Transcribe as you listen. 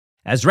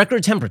As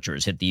record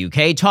temperatures hit the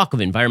UK, talk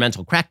of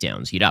environmental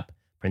crackdowns heat up.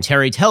 Prince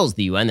Harry tells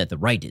the UN that the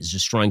right is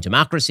destroying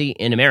democracy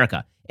in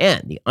America.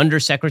 And the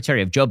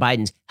Undersecretary of Joe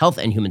Biden's Health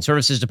and Human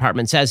Services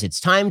Department says it's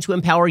time to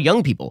empower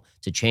young people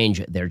to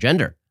change their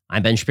gender.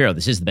 I'm Ben Shapiro.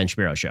 This is The Ben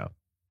Shapiro Show.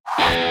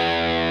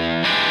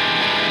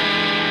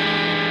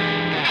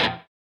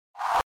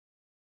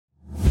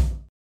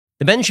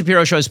 The Ben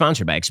Shapiro Show is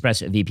sponsored by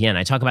ExpressVPN.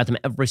 I talk about them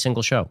every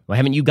single show. Well,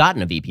 haven't you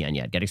gotten a VPN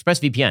yet? Get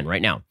ExpressVPN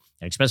right now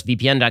at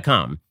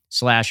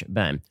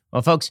expressvpn.com/Ben.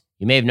 Well, folks,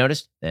 you may have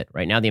noticed that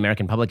right now the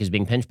American public is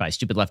being pinched by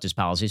stupid leftist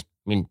policies.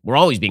 I mean, we're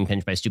always being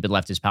pinched by stupid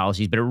leftist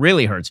policies, but it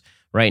really hurts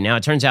right now.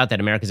 It turns out that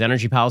America's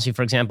energy policy,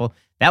 for example,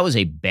 that was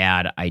a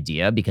bad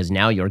idea because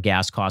now your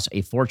gas costs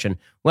a fortune.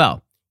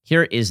 Well,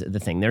 here is the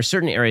thing. There are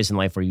certain areas in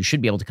life where you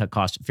should be able to cut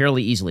costs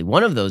fairly easily.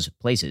 One of those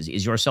places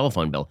is your cell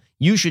phone bill.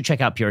 You should check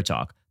out Pure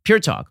Talk.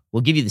 Pure Talk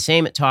will give you the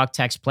same talk,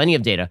 text, plenty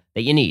of data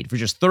that you need for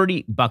just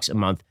 $30 a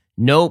month.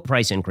 No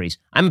price increase.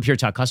 I'm a Pure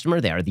Talk customer.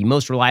 They are the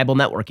most reliable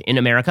network in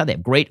America. They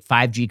have great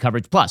 5G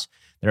coverage. Plus,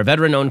 they're a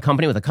veteran-owned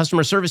company with a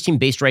customer service team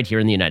based right here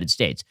in the United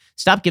States.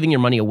 Stop giving your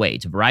money away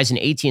to Verizon,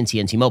 AT&T,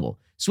 and T-Mobile.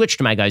 Switch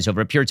to my guys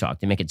over at Pure Talk.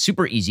 They make it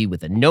super easy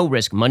with a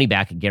no-risk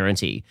money-back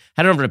guarantee.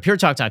 Head over to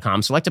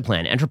puretalk.com, select a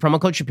plan, enter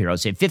promo code Shapiro,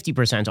 save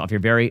 50% off your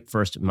very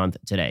first month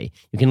today.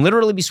 You can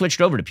literally be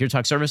switched over to Pure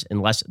Talk service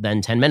in less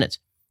than 10 minutes.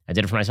 I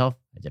did it for myself.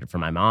 I did it for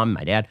my mom,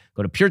 my dad.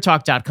 Go to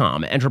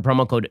puretalk.com, enter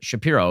promo code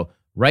Shapiro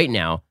right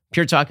now.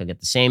 Pure Talk will get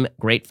the same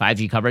great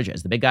 5G coverage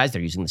as the big guys.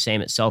 They're using the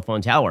same cell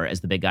phone tower as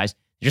the big guys.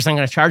 They're just not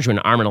going to charge you an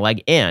arm and a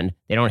leg, and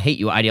they don't hate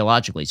you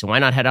ideologically. So why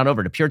not head on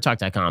over to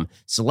puretalk.com,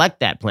 select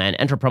that plan,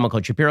 enter promo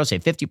code Shapiro,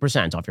 save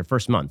 50% off your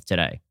first month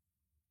today.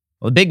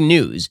 Well, the big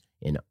news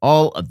in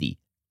all of the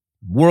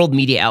world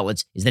media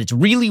outlets is that it's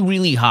really,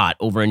 really hot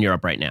over in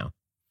Europe right now.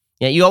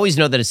 Yeah, you always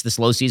know that it's the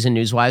slow season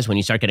news-wise when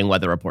you start getting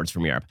weather reports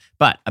from Europe.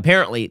 But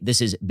apparently,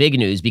 this is big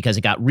news because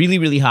it got really,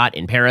 really hot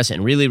in Paris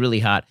and really, really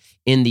hot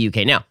in the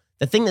UK. Now,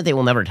 the thing that they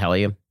will never tell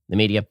you, the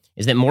media,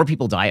 is that more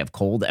people die of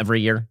cold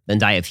every year than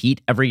die of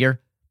heat every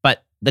year.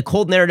 But the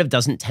cold narrative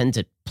doesn't tend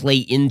to play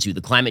into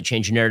the climate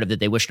change narrative that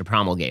they wish to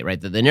promulgate, right?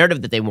 The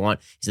narrative that they want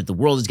is that the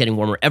world is getting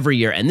warmer every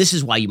year, and this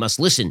is why you must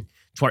listen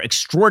to our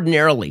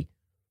extraordinarily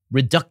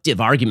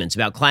reductive arguments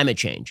about climate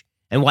change,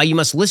 and why you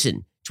must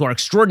listen to our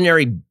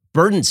extraordinarily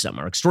burdensome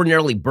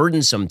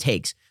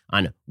takes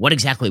on what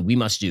exactly we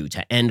must do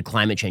to end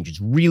climate change. It's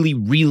really,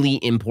 really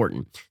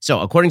important.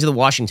 So, according to the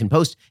Washington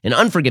Post, an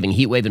unforgiving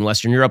heat wave in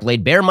Western Europe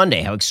laid bare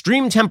Monday how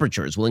extreme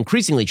temperatures will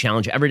increasingly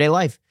challenge everyday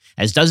life.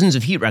 As dozens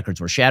of heat records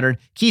were shattered,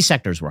 key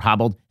sectors were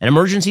hobbled, and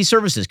emergency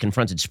services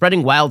confronted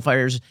spreading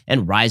wildfires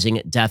and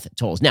rising death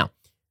tolls. Now,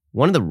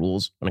 one of the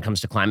rules when it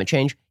comes to climate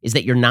change is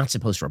that you're not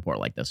supposed to report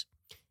like this.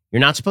 You're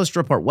not supposed to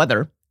report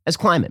weather as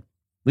climate.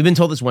 We've been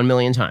told this 1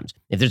 million times.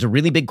 If there's a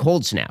really big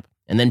cold snap,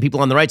 and then people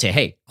on the right say,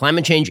 hey,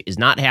 climate change is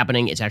not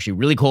happening, it's actually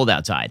really cold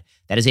outside,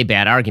 that is a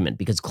bad argument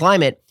because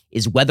climate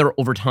is weather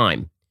over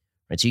time.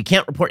 Right? So you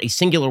can't report a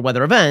singular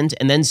weather event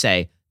and then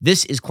say,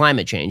 this is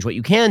climate change. What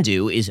you can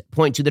do is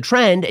point to the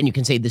trend, and you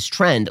can say this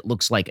trend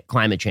looks like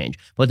climate change.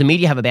 But what the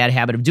media have a bad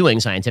habit of doing,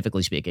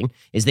 scientifically speaking,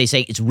 is they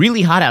say, it's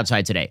really hot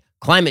outside today,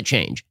 climate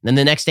change. And then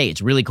the next day,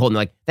 it's really cold. And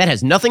they're like, that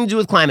has nothing to do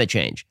with climate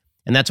change.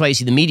 And that's why you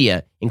see the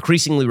media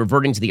increasingly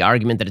reverting to the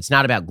argument that it's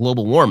not about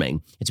global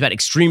warming, it's about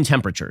extreme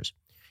temperatures.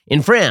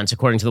 In France,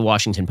 according to the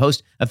Washington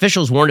Post,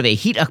 officials warned of a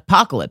heat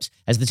apocalypse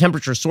as the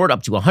temperature soared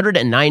up to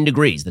 109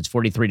 degrees, that's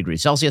 43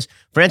 degrees Celsius.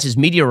 France's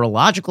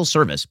meteorological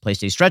service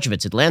placed a stretch of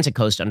its Atlantic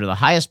coast under the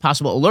highest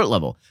possible alert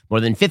level. More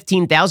than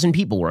 15,000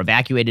 people were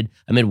evacuated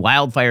amid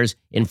wildfires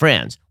in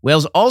France.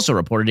 Wales also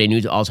reported a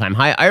new all-time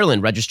high.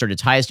 Ireland registered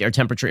its highest air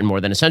temperature in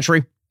more than a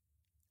century.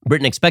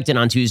 Britain expected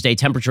on Tuesday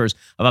temperatures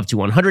of up to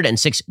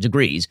 106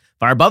 degrees,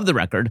 far above the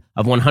record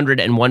of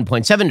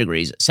 101.7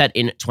 degrees set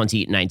in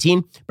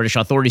 2019. British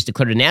authorities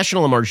declared a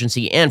national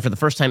emergency and, for the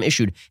first time,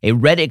 issued a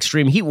red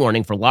extreme heat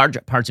warning for large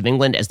parts of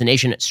England as the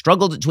nation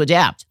struggled to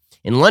adapt.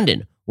 In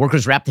London,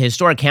 workers wrapped the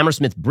historic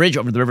Hammersmith Bridge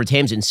over the River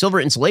Thames in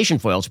silver insulation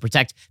foil to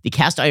protect the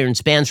cast iron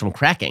spans from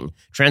cracking.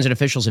 Transit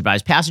officials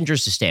advised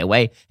passengers to stay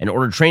away and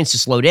ordered trains to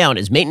slow down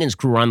as maintenance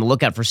crew were on the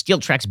lookout for steel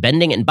tracks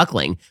bending and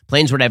buckling.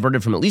 Planes were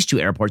diverted from at least 2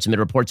 airports amid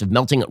reports of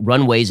melting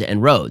runways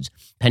and roads.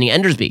 Penny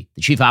Endersby,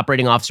 the chief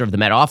operating officer of the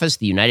Met Office,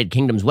 the United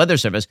Kingdom's weather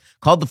service,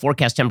 called the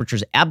forecast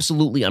temperatures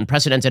absolutely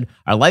unprecedented.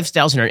 Our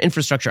lifestyles and our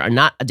infrastructure are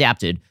not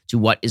adapted to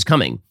what is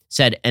coming,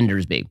 said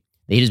Endersby.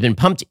 The heat has been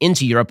pumped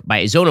into Europe by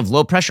a zone of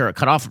low pressure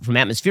cut off from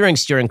atmospheric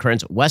steering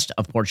currents west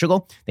of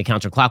Portugal. The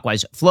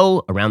counterclockwise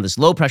flow around this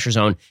low pressure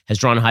zone has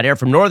drawn hot air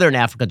from northern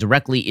Africa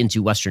directly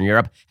into Western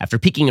Europe. After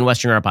peaking in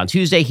Western Europe on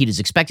Tuesday, heat is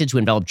expected to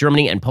envelop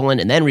Germany and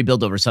Poland and then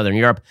rebuild over southern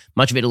Europe.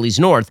 Much of Italy's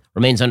north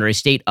remains under a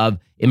state of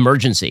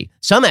emergency.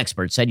 Some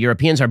experts said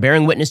Europeans are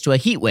bearing witness to a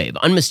heat wave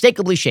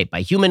unmistakably shaped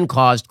by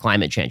human-caused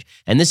climate change.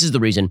 And this is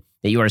the reason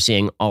that you are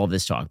seeing all of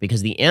this talk,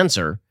 because the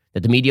answer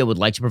that the media would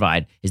like to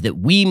provide is that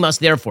we must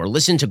therefore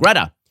listen to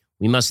Greta.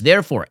 We must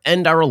therefore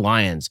end our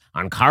reliance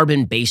on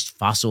carbon-based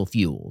fossil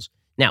fuels.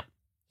 Now,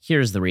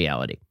 here's the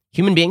reality.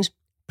 Human beings,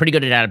 pretty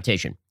good at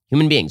adaptation.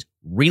 Human beings,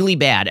 really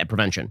bad at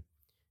prevention.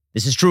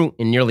 This is true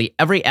in nearly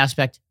every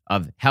aspect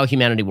of how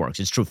humanity works.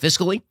 It's true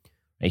fiscally.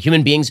 Right?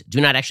 Human beings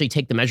do not actually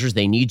take the measures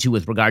they need to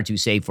with regard to,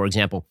 say, for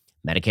example,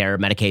 Medicare,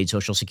 Medicaid,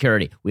 Social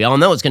Security. We all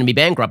know it's going to be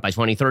bankrupt by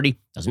 2030.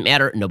 Doesn't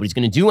matter. Nobody's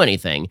going to do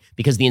anything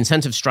because the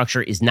incentive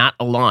structure is not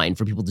aligned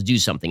for people to do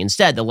something.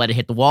 Instead, they'll let it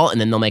hit the wall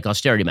and then they'll make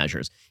austerity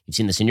measures. You've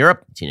seen this in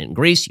Europe. You've seen it in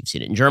Greece. You've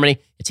seen it in Germany.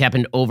 It's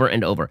happened over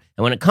and over.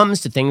 And when it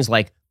comes to things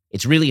like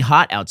it's really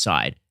hot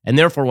outside and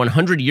therefore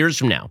 100 years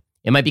from now,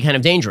 it might be kind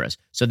of dangerous.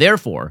 So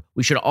therefore,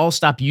 we should all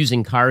stop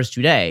using cars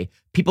today.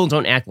 People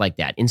don't act like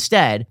that.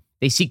 Instead,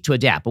 they seek to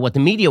adapt. But what the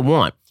media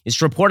want is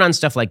to report on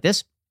stuff like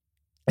this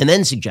and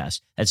then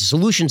suggest that the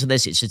solution to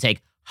this is to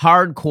take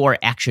hardcore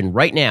action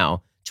right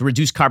now to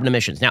reduce carbon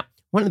emissions. Now,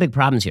 one of the big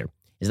problems here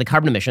is that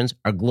carbon emissions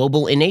are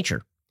global in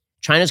nature.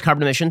 China's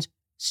carbon emissions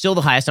still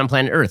the highest on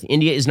planet Earth.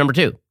 India is number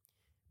 2.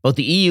 Both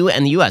the EU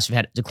and the US have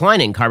had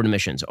declining carbon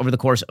emissions over the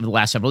course of the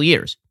last several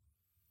years.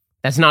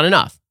 That's not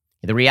enough.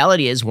 The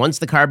reality is, once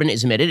the carbon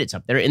is emitted, it's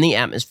up there in the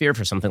atmosphere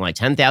for something like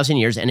 10,000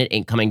 years, and it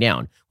ain't coming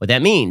down. What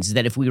that means is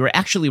that if we were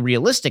actually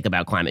realistic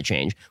about climate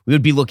change, we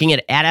would be looking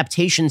at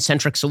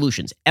adaptation-centric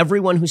solutions.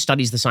 Everyone who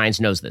studies the science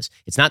knows this.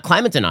 It's not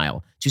climate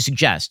denial to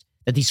suggest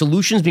that the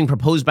solutions being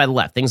proposed by the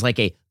left, things like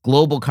a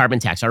global carbon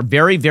tax, are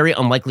very, very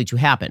unlikely to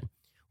happen.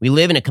 We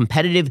live in a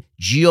competitive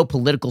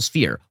geopolitical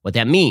sphere. What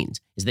that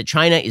means is that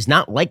China is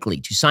not likely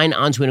to sign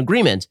on to an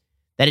agreement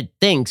that it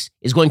thinks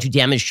is going to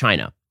damage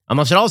China,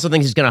 unless it also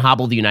thinks it's going to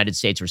hobble the United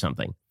States or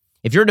something.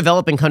 If you're a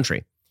developing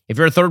country, if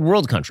you're a third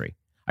world country,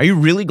 are you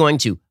really going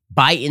to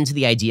buy into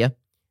the idea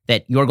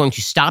that you're going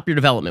to stop your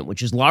development,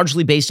 which is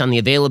largely based on the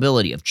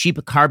availability of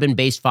cheap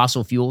carbon-based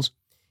fossil fuels,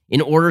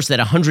 in order so that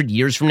 100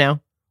 years from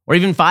now, or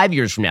even 5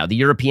 years from now, the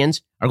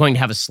Europeans are going to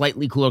have a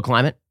slightly cooler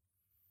climate?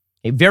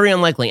 Very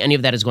unlikely any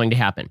of that is going to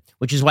happen,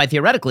 which is why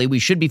theoretically we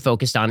should be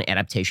focused on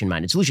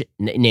adaptation-minded solutions,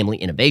 namely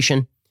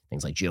innovation,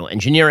 things like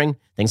geoengineering,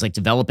 things like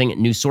developing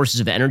new sources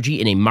of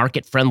energy in a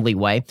market-friendly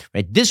way,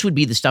 right? This would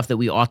be the stuff that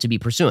we ought to be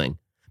pursuing.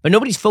 But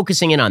nobody's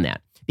focusing in on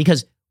that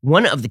because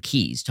one of the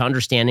keys to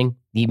understanding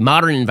the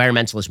modern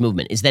environmentalist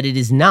movement is that it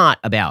is not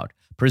about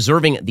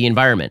preserving the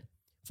environment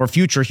for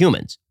future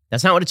humans.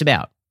 That's not what it's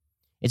about.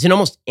 It's an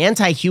almost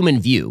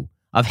anti-human view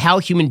of how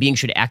human beings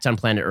should act on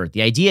planet Earth.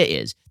 The idea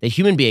is that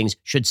human beings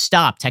should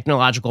stop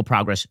technological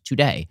progress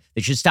today.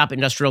 They should stop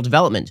industrial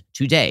development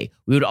today.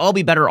 We would all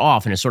be better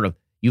off in a sort of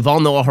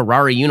Yuval Noah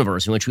Harari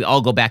universe in which we all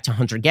go back to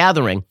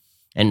hunter-gathering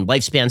and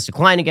lifespans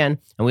decline again,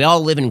 and we all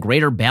live in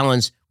greater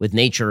balance with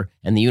nature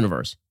and the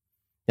universe.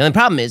 The only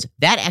problem is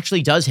that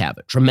actually does have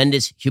a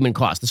tremendous human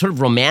cost. The sort of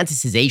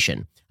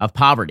romanticization of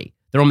poverty,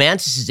 the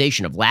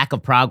romanticization of lack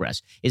of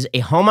progress is a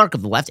hallmark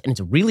of the left, and it's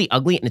really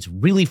ugly and it's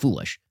really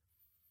foolish.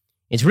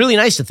 It's really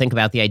nice to think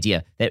about the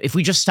idea that if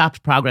we just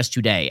stopped progress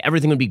today,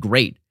 everything would be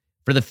great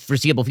for the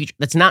foreseeable future.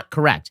 That's not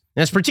correct.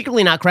 And that's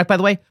particularly not correct, by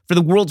the way, for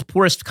the world's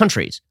poorest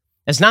countries.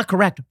 That's not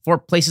correct for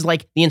places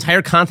like the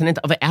entire continent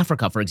of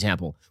Africa, for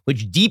example,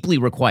 which deeply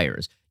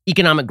requires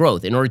economic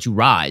growth in order to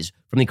rise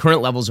from the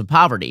current levels of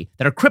poverty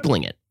that are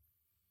crippling it.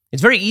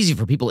 It's very easy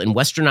for people in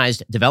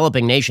westernized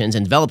developing nations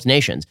and developed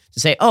nations to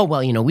say, oh,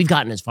 well, we've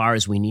gotten as far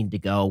as we need to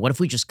go. What if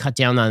we just cut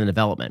down on the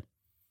development?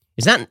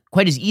 It's not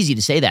quite as easy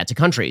to say that to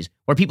countries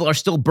where people are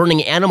still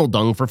burning animal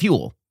dung for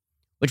fuel,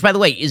 which, by the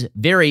way, is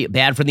very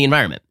bad for the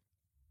environment.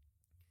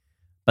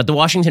 But the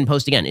Washington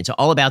Post, again, it's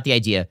all about the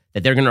idea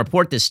that they're going to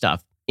report this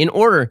stuff in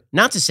order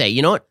not to say,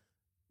 you know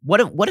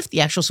what if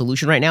the actual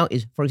solution right now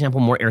is, for example,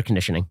 more air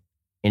conditioning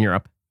in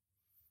Europe?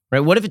 Right?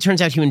 What if it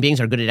turns out human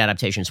beings are good at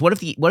adaptations? What if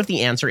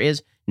the answer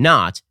is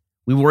not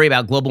we worry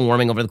about global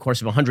warming over the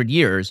course of 100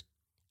 years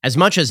as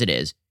much as it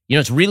is,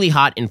 it's really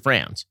hot in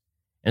France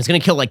and it's going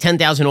to kill like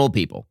 10,000 old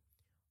people.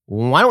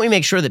 Why don't we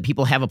make sure that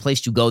people have a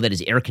place to go that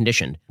is air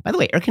conditioned? By the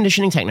way, air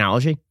conditioning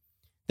technology,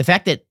 the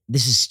fact that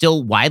this is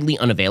still widely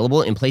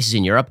unavailable in places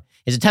in Europe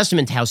is a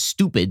testament to how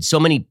stupid so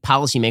many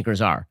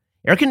policymakers are.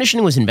 Air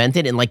conditioning was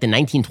invented in like the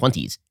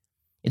 1920s.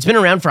 It's been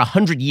around for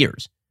 100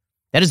 years.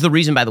 That is the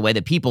reason, by the way,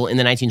 that people in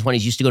the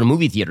 1920s used to go to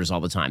movie theaters all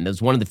the time. That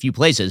was one of the few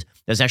places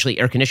that's actually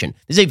air conditioned.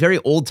 This is a very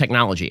old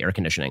technology, air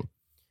conditioning.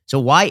 So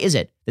why is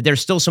it that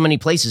there's still so many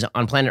places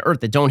on planet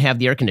Earth that don't have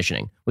the air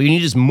conditioning? What you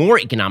need is more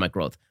economic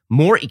growth,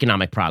 more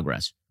economic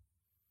progress.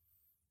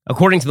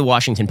 According to the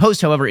Washington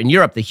Post, however, in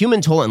Europe, the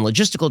human toll and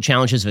logistical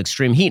challenges of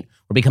extreme heat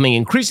were becoming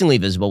increasingly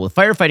visible, with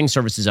firefighting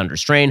services under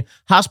strain,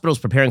 hospitals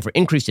preparing for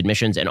increased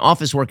admissions, and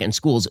office work and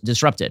schools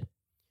disrupted.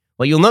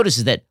 What you'll notice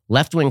is that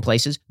left-wing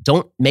places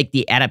don't make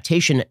the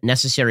adaptation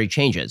necessary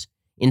changes.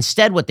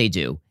 Instead, what they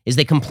do is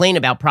they complain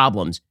about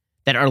problems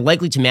that are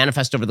likely to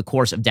manifest over the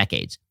course of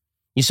decades.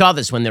 You saw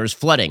this when there was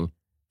flooding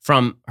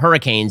from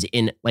hurricanes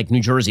in like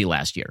New Jersey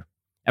last year.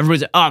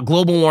 Everybody's like,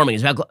 global warming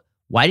is about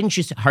why didn't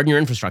you harden your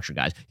infrastructure,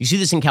 guys? You see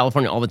this in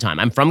California all the time.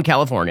 I'm from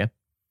California.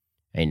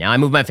 And now I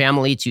moved my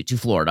family to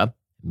Florida,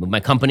 moved my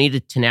company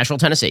to Nashville,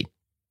 Tennessee.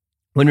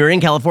 When we were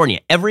in California,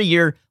 every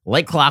year,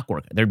 like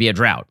clockwork, there'd be a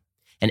drought.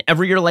 And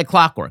every year, like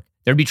clockwork,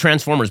 there'd be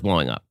transformers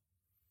blowing up.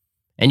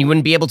 And you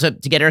wouldn't be able to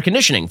get air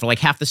conditioning for like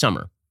half the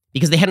summer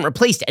because they hadn't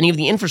replaced any of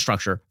the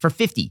infrastructure for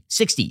 50,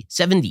 60,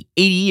 70,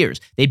 80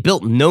 years. They'd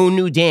built no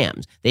new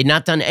dams. They'd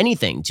not done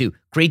anything to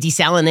create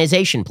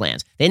desalination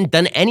plants. They hadn't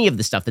done any of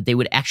the stuff that they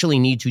would actually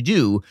need to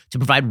do to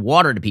provide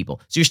water to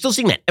people. So you're still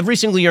seeing that every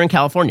single year in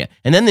California.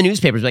 And then the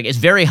newspapers are like, it's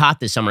very hot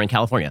this summer in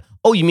California.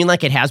 Oh, you mean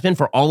like it has been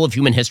for all of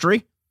human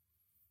history?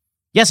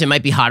 Yes, it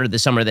might be hotter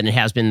this summer than it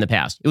has been in the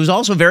past. It was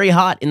also very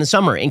hot in the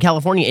summer in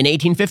California in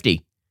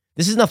 1850.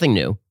 This is nothing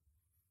new.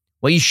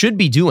 What you should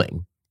be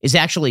doing is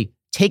actually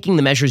taking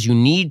the measures you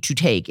need to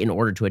take in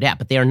order to adapt,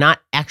 but they are not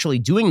actually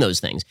doing those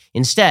things.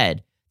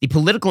 Instead, the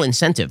political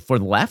incentive for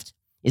the left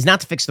is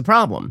not to fix the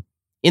problem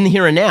in the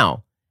here and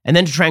now, and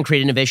then to try and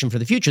create innovation for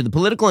the future. The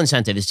political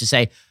incentive is to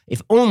say,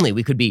 if only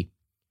we could be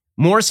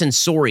more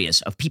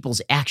censorious of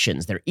people's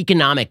actions, their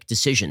economic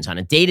decisions on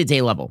a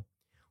day-to-day level,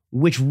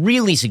 which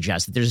really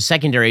suggests that there's a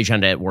secondary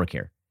agenda at work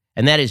here,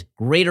 and that is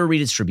greater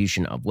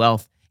redistribution of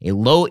wealth, a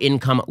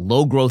low-income,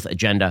 low-growth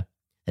agenda,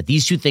 that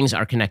these two things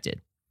are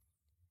connected.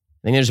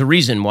 I think there's a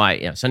reason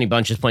why, Sonny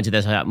Bunch has pointed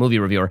this out, movie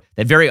reviewer,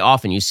 that very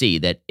often you see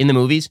that in the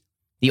movies,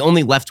 the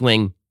only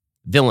left-wing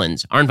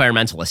villains are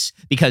environmentalists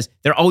because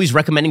they're always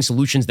recommending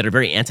solutions that are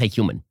very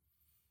anti-human.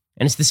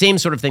 And it's the same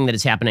sort of thing that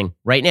is happening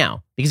right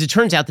now, because it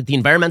turns out that the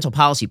environmental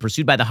policy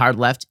pursued by the hard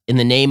left in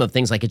the name of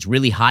things like it's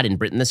really hot in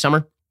Britain this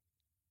summer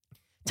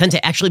tend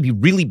to actually be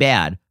really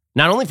bad,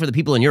 not only for the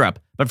people in Europe,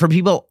 but for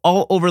people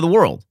all over the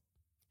world.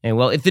 And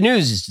well, if the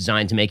news is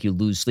designed to make you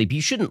lose sleep,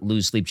 you shouldn't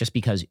lose sleep just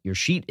because your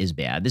sheet is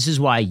bad. This is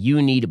why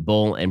you need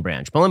Boll and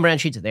Branch. Boll and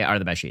Branch sheets, they are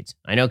the best sheets.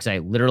 I know because I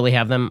literally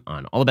have them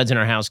on all the beds in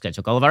our house because I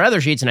took all of our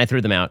other sheets and I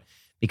threw them out.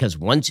 Because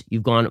once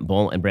you've gone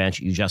Boll and Branch,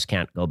 you just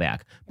can't go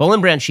back. Boll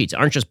and Branch sheets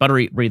aren't just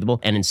buttery breathable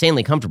and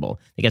insanely comfortable.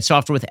 They get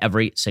softer with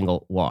every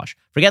single wash.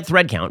 Forget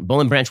thread count.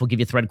 Boll and Branch will give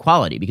you thread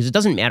quality because it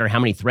doesn't matter how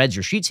many threads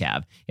your sheets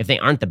have if they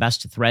aren't the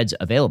best threads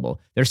available.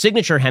 Their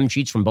signature hem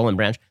sheets from Boll and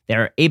Branch,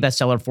 they're a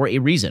bestseller for a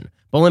reason.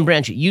 Boll and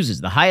Branch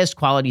uses the highest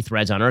quality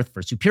threads on earth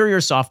for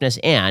superior softness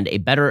and a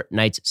better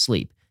night's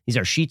sleep. These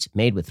are sheets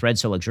made with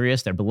threads so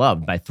luxurious, they're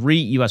beloved by 3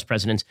 U.S.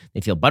 presidents. They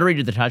feel buttery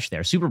to the touch.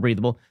 They're super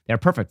breathable. They're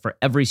perfect for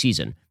every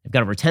season. They've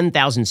got over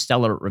 10,000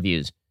 stellar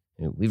reviews.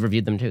 We've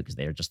reviewed them too because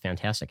they are just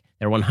fantastic.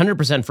 They're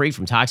 100% free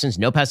from toxins,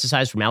 no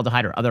pesticides,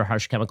 formaldehyde, or other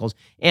harsh chemicals,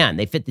 and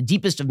they fit the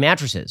deepest of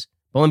mattresses.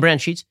 Boll and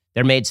Branch sheets,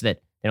 they're made so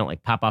that they don't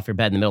like pop off your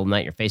bed in the middle of the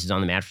night. Your face is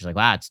on the mattress like,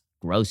 wow, it's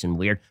gross and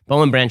weird.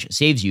 Boll and Branch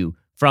saves you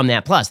from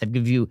that. Plus, they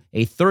give you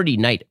a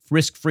 30-night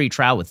risk-free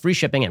trial with free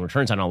shipping and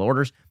returns on all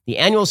orders. The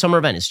annual summer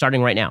event is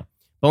starting right now.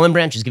 Boll and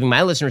Branch is giving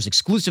my listeners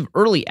exclusive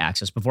early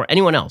access before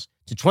anyone else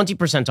to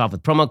 20% off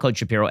with promo code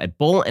Shapiro at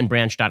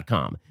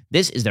bollandbranch.com.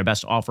 This is their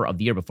best offer of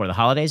the year before the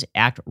holidays.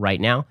 Act right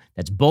now.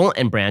 That's Boll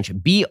and Branch,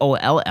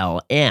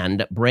 B-O-L-L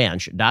and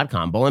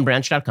branch.com,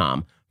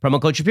 bollandbranch.com.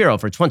 Promo code Shapiro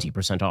for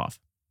 20%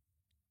 off.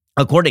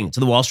 According to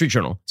the Wall Street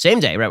Journal, same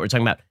day, right, we're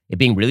talking about it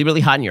being really,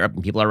 really hot in Europe,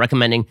 and people are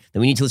recommending that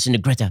we need to listen to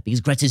Greta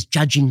because Greta's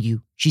judging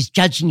you. She's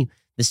judging you.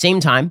 The same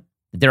time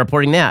that they're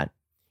reporting that,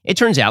 it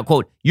turns out,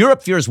 quote,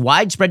 Europe fears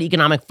widespread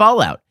economic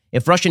fallout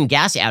if Russian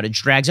gas outage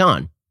drags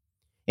on.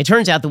 It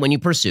turns out that when you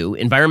pursue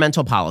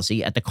environmental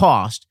policy at the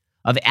cost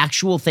of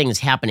actual things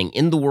happening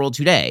in the world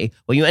today,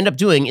 what you end up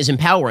doing is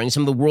empowering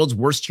some of the world's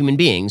worst human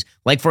beings,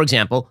 like, for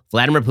example,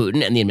 Vladimir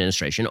Putin and the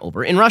administration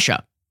over in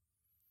Russia.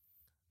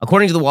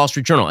 According to the Wall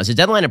Street Journal, as the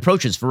deadline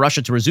approaches for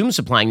Russia to resume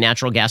supplying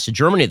natural gas to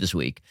Germany this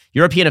week,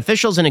 European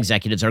officials and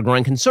executives are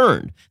growing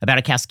concerned about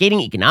a cascading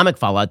economic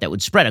fallout that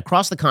would spread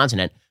across the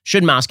continent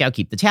should Moscow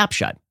keep the tap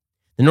shut.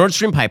 The Nord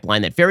Stream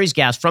pipeline that ferries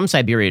gas from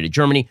Siberia to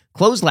Germany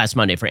closed last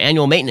Monday for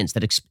annual maintenance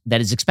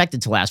that is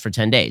expected to last for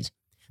 10 days.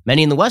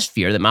 Many in the West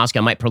fear that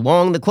Moscow might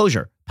prolong the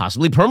closure,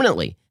 possibly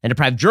permanently, and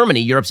deprive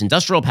Germany, Europe's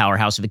industrial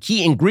powerhouse, of a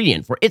key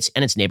ingredient for its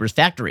and its neighbors'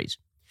 factories.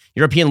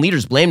 European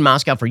leaders blamed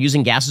Moscow for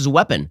using gas as a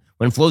weapon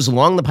when flows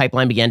along the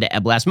pipeline began to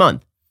ebb last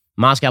month.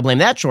 Moscow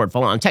blamed that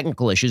shortfall on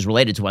technical issues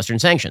related to Western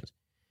sanctions.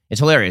 It's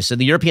hilarious. So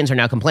the Europeans are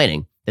now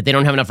complaining that they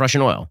don't have enough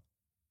Russian oil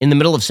in the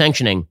middle of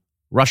sanctioning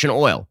Russian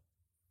oil.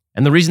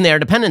 And the reason they are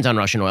dependent on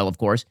Russian oil, of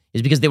course,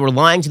 is because they were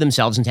lying to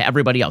themselves and to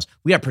everybody else.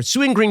 We are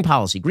pursuing green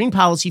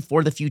policy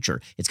for the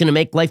future. It's going to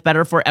make life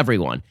better for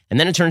everyone. And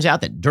then it turns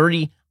out that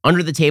dirty,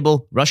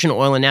 under-the-table Russian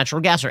oil and natural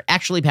gas are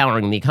actually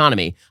powering the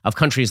economy of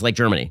countries like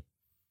Germany.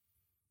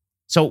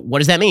 So what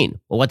does that mean?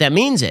 Well, what that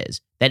means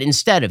is that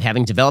instead of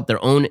having developed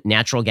their own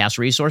natural gas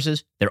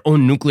resources, their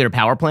own nuclear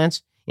power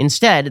plants,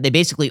 instead, they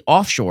basically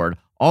offshored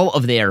all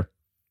of their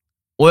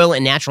oil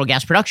and natural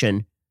gas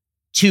production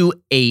to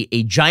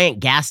a giant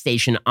gas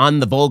station on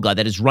the Volga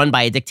that is run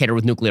by a dictator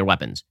with nuclear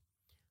weapons.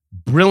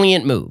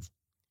 Brilliant move.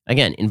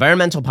 Again,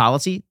 environmental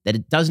policy that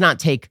it does not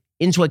take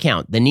into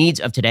account the needs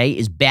of today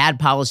is bad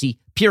policy,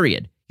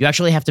 period. You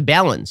actually have to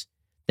balance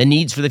the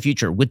needs for the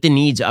future with the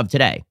needs of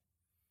today.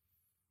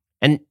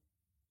 And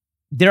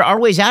there are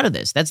ways out of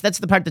this. That's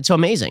the part that's so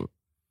amazing.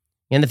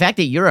 And the fact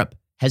that Europe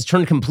has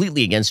turned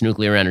completely against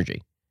nuclear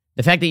energy,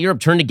 the fact that Europe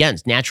turned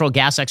against natural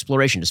gas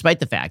exploration, despite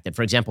the fact that,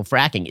 for example,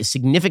 fracking is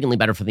significantly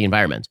better for the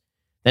environment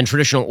than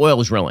traditional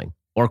oil drilling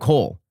or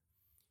coal.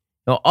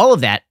 Now, all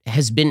of that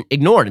has been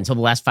ignored until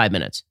the last 5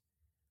 minutes.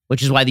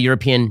 which is why the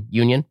European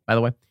Union, by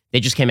the way, they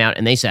just came out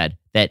and they said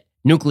that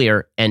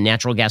nuclear and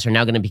natural gas are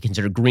now going to be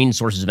considered green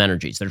sources of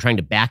energy. So they're trying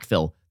to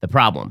backfill the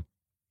problem.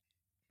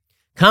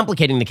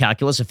 Complicating the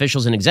calculus,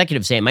 officials and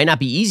executives say it might not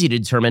be easy to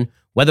determine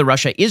whether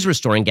Russia is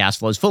restoring gas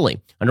flows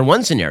fully. Under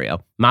one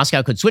scenario,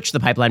 Moscow could switch the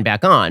pipeline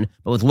back on,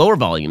 but with lower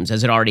volumes,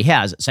 as it already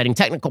has, citing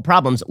technical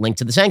problems linked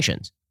to the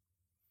sanctions.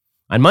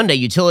 On Monday,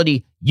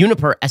 utility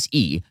Uniper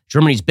SE,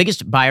 Germany's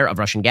biggest buyer of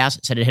Russian gas,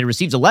 said it had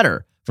received a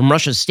letter from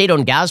Russia's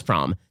state-owned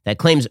Gazprom that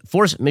claims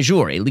force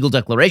majeure, a legal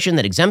declaration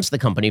that exempts the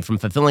company from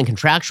fulfilling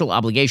contractual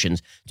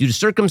obligations due to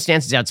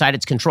circumstances outside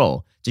its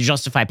control to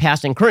justify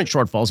past and current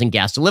shortfalls in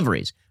gas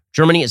deliveries.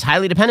 Germany is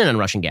highly dependent on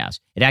Russian gas.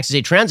 It acts as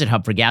a transit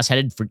hub for gas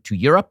headed to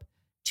Europe,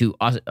 to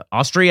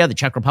Austria, the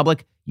Czech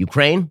Republic,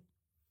 Ukraine.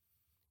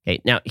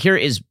 Okay, now here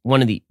is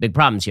one of the big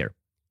problems here.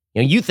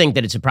 You think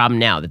that it's a problem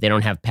now that they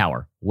don't have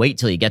power. Wait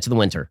till you get to the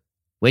winter.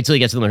 Wait till you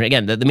get to the winter.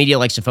 Again, the media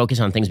likes to focus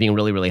on things being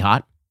really, really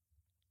hot.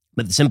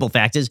 But the simple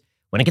fact is,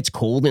 when it gets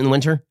cold in the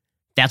winter,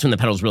 that's when the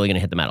pedal's really going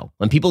to hit the metal.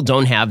 When people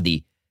don't have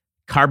the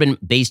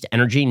carbon-based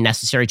energy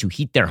necessary to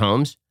heat their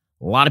homes,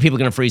 a lot of people are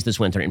going to freeze this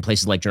winter in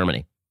places like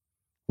Germany.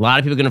 A lot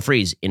of people are going to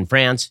freeze in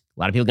France.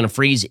 A lot of people are going to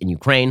freeze in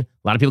Ukraine.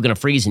 A lot of people are going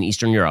to freeze in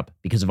Eastern Europe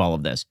because of all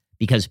of this.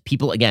 Because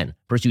people, again,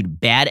 pursued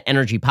bad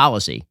energy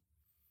policy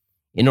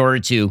in order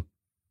to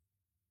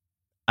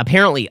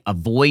apparently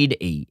avoid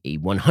a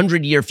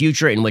 100-year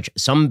future in which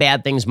some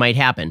bad things might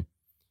happen.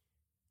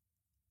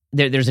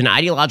 There's an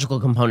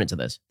ideological component to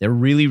this. There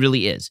really,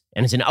 really is.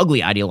 And it's an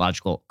ugly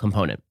ideological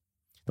component.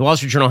 The Wall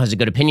Street Journal has a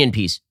good opinion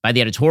piece by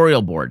the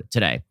editorial board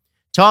today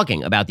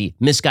talking about the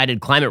misguided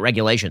climate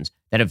regulations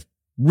that have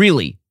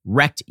really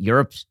wrecked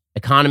Europe's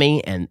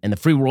economy and the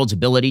free world's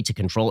ability to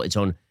control its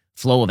own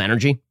flow of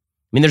energy.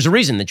 I mean, there's a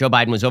reason that Joe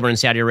Biden was over in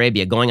Saudi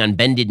Arabia going on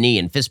bended knee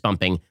and fist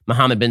bumping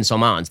Mohammed bin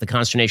Salman's, the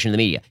consternation of the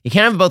media. You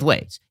can't have it both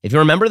ways. If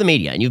you're a member of the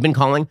media and you've been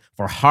calling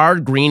for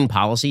hard green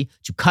policy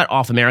to cut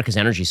off America's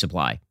energy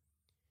supply,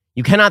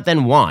 you cannot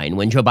then whine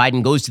when Joe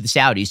Biden goes to the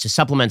Saudis to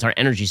supplement our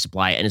energy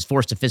supply and is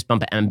forced to fist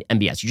bump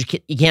MBS.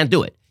 You can't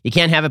do it. You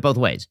can't have it both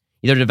ways.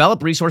 Either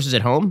develop resources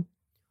at home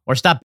or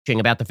stop bitching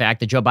about the fact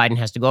that Joe Biden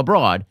has to go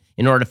abroad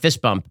in order to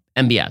fist bump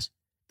MBS.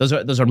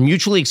 Those are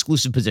mutually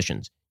exclusive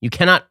positions. You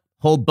cannot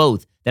hold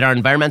both, that our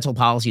environmental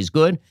policy is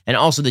good and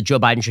also that Joe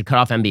Biden should cut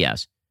off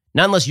MBS.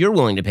 Not unless you're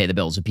willing to pay the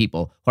bills of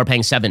people who are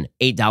paying $7,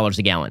 $8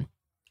 a gallon.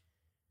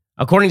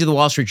 According to the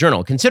Wall Street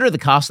Journal, consider the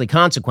costly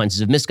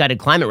consequences of misguided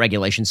climate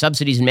regulation,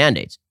 subsidies, and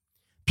mandates.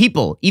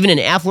 People, even in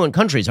affluent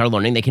countries, are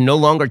learning they can no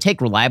longer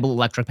take reliable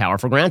electric power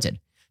for granted.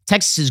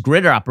 Texas's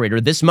grid operator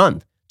this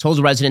month told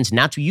residents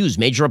not to use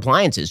major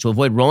appliances to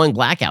avoid rolling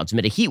blackouts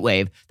amid a heat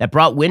wave that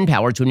brought wind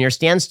power to a near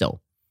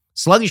standstill.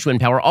 Sluggish wind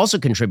power also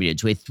contributed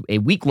to a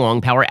week-long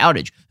power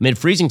outage amid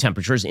freezing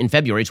temperatures in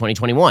February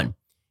 2021.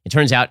 It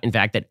turns out, in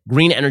fact, that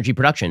green energy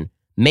production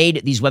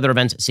made these weather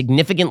events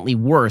significantly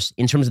worse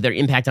in terms of their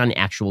impact on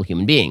actual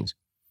human beings.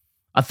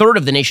 A third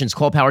of the nation's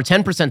coal power,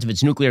 10% of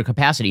its nuclear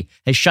capacity,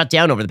 has shut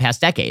down over the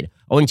past decade,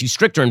 owing to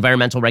stricter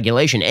environmental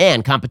regulation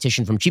and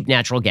competition from cheap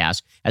natural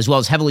gas, as well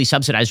as heavily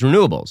subsidized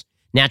renewables.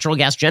 Natural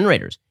gas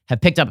generators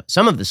have picked up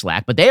some of the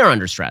slack, but they are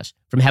under stress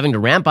from having to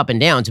ramp up and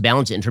down to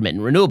balance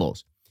intermittent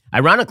renewables.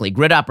 Ironically,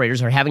 grid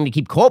operators are having to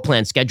keep coal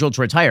plants scheduled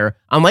to retire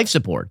on life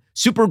support.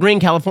 Super Green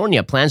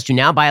California plans to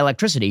now buy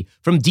electricity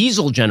from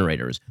diesel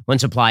generators when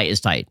supply is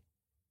tight.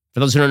 For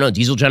those who don't know,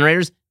 diesel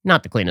generators,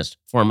 not the cleanest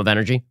form of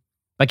energy.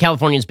 But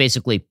California is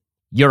basically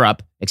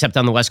Europe, except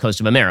on the west coast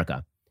of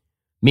America,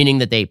 meaning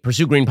that they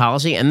pursue green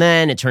policy, and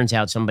then it turns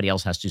out somebody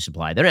else has to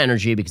supply their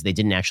energy because they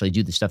didn't actually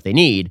do the stuff they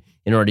need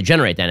in order to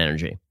generate that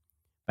energy.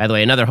 By the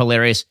way, another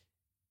hilarious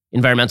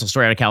environmental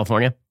story out of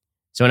California.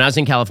 So when I was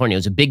in California, it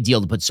was a big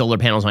deal to put solar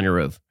panels on your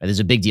roof. There's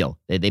a big deal.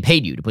 They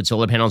paid you to put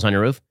solar panels on your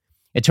roof.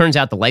 It turns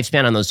out the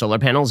lifespan on those solar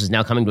panels is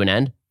now coming to an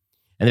end.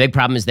 And the big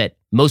problem is that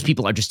most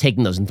people are just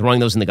taking those and throwing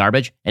those in the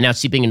garbage and now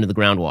seeping into the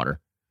groundwater.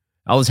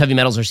 All those heavy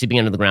metals are seeping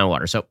into the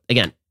groundwater. So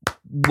again,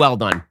 well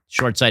done.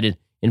 Short-sighted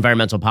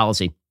environmental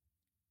policy.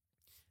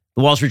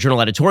 The Wall Street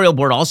Journal editorial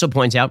board also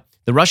points out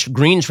the rushed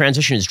green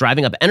transition is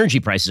driving up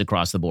energy prices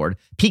across the board.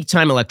 Peak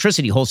time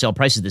electricity wholesale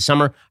prices this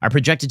summer are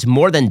projected to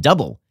more than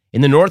double in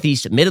the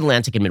Northeast,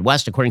 Mid-Atlantic, and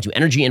Midwest, according to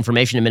Energy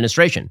Information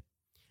Administration.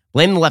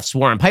 Blame the left's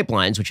war on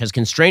pipelines, which has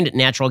constrained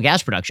natural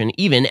gas production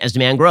even as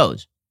demand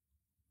grows.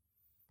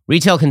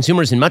 Retail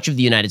consumers in much of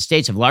the United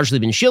States have largely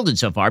been shielded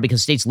so far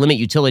because states limit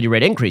utility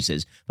rate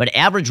increases, but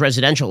average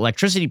residential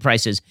electricity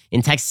prices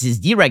in Texas's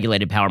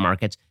deregulated power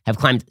markets have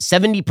climbed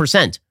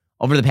 70%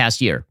 over the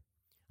past year.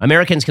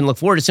 Americans can look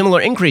forward to similar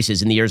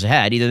increases in the years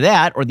ahead. Either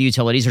that or the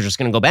utilities are just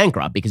going to go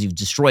bankrupt because you've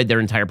destroyed their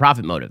entire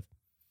profit motive.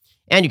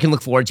 And you can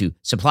look forward to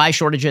supply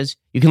shortages.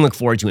 You can look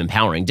forward to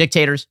empowering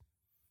dictators.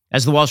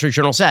 As the Wall Street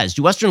Journal says,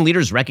 do Western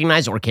leaders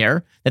recognize or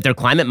care that their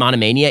climate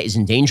monomania is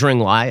endangering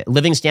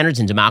living standards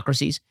in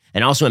democracies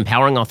and also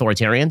empowering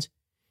authoritarians?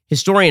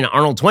 Historian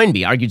Arnold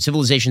Toynbee argued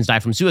civilizations die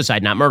from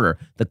suicide, not murder.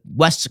 The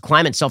West's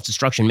climate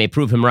self-destruction may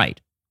prove him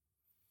right.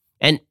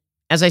 And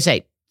as I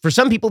say, for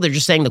some people, they're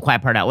just saying the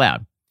quiet part out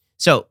loud.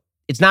 So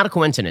it's not a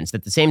coincidence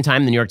that at the same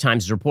time the New York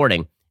Times is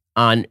reporting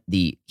on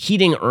the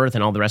heating Earth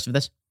and all the rest of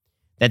this,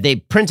 that they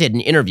printed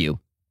an interview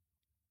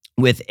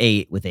with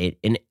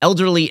an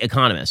elderly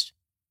economist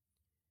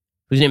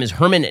whose name is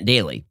Herman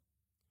Daly.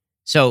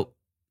 So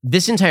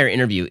this entire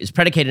interview is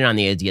predicated on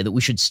the idea that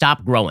we should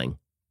stop growing.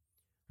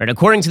 Right?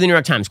 According to the New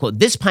York Times, quote,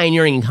 "This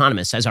pioneering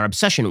economist says our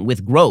obsession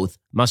with growth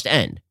must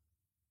end."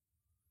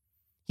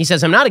 He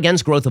says, "I'm not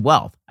against growth of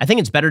wealth. I think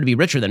it's better to be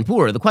richer than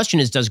poorer. The question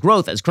is, does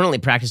growth, as currently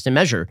practiced and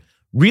measured,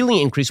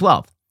 really increase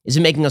wealth? Is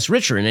it making us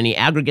richer in any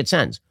aggregate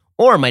sense?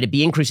 Or might it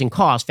be increasing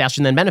costs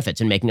faster than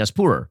benefits and making us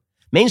poorer?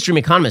 Mainstream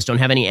economists don't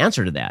have any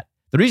answer to that.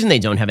 The reason they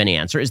don't have any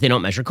answer is they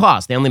don't measure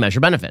costs. They only measure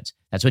benefits.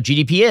 That's what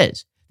GDP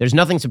is. There's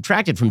nothing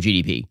subtracted from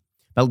GDP.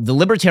 But the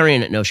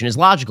libertarian notion is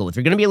logical. If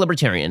you're going to be a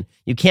libertarian,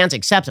 you can't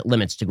accept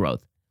limits to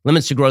growth.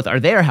 Limits to growth are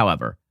there,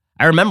 however.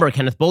 I remember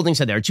Kenneth Boulding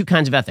said there are two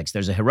kinds of ethics.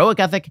 There's a heroic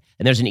ethic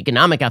and there's an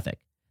economic ethic.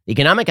 The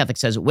economic ethic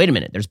says, wait a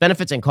minute, there's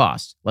benefits and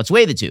costs. Let's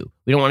weigh the two.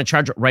 We don't want to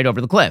charge right over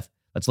the cliff.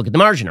 Let's look at the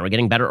margin. Are we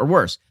getting better or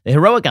worse? The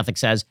heroic ethic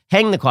says,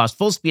 hang the cost,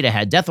 full speed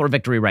ahead, death or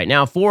victory right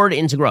now, forward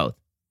into growth.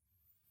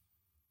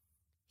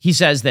 He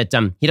says that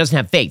he doesn't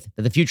have faith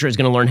that the future is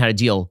going to learn how to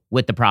deal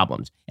with the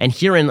problems. And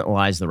herein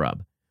lies the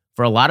rub.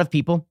 For a lot of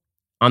people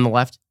on the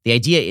left, the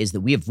idea is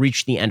that we have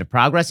reached the end of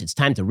progress. It's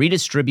time to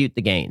redistribute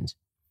the gains.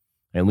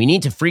 And we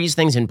need to freeze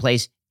things in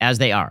place as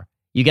they are.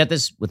 You get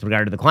this with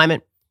regard to the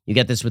climate. You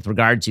get this with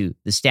regard to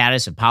the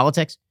status of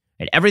politics.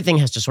 And everything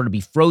has to sort of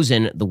be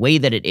frozen the way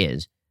that it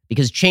is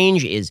because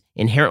change is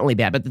inherently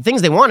bad. But the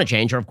things they want to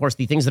change are, of course,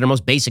 the things that are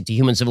most basic to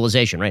human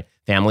civilization, right?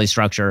 Family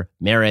structure,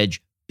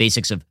 marriage,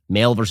 basics of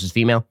male versus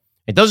female.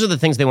 Right? Those are the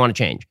things they want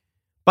to change.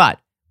 But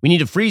we need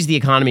to freeze the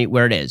economy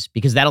where it is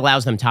because that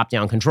allows them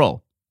top-down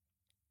control.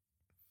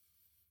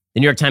 The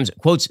New York Times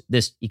quotes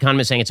this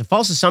economist saying, it's a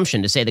false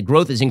assumption to say that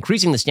growth is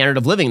increasing the standard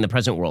of living in the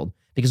present world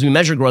because we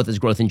measure growth as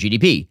growth in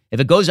GDP.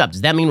 If it goes up,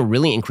 does that mean we're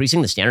really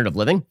increasing the standard of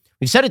living?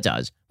 We've said it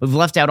does, but we've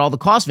left out all the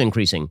costs of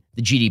increasing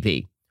the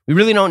GDP. We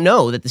really don't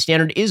know that the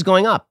standard is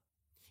going up.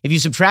 If you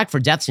subtract for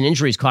deaths and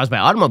injuries caused by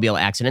automobile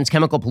accidents,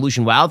 chemical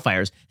pollution,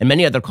 wildfires, and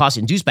many other costs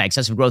induced by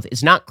excessive growth,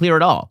 it's not clear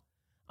at all.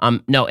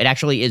 No, it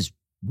actually is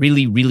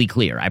really, really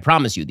clear. I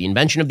promise you, the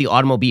invention of the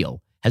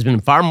automobile has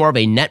been far more of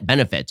a net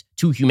benefit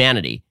to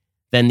humanity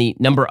than the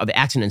number of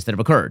accidents that have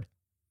occurred.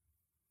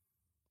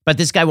 But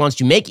this guy wants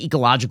to make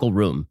ecological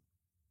room.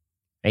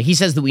 Right? He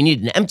says that we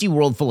need an empty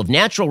world full of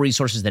natural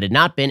resources that had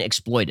not been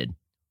exploited.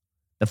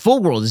 The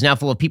full world is now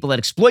full of people that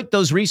exploit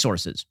those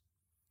resources.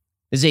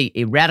 This is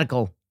a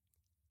radical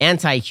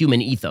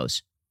anti-human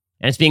ethos.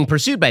 And it's being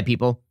pursued by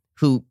people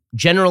who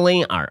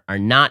generally are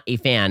not a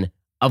fan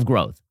of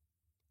growth.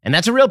 And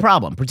that's a real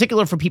problem,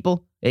 particularly for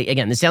people,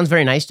 again, this sounds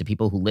very nice to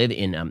people who live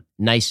in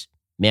nice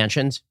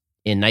mansions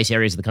in nice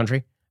areas of the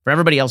country. For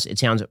everybody else, it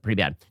sounds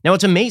pretty bad. Now,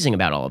 what's amazing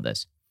about all of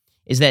this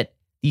is that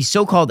these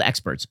so-called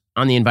experts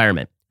on the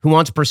environment who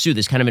want to pursue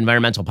this kind of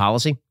environmental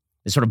policy,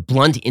 this sort of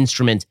blunt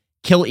instrument,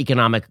 kill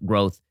economic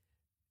growth,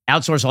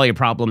 outsource all your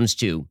problems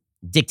to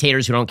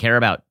dictators who don't care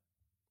about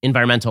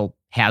environmental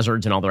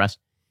hazards and all the rest,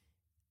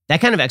 that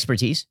kind of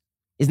expertise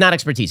is not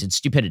expertise, it's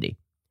stupidity.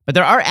 But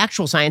there are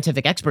actual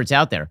scientific experts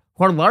out there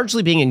who are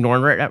largely being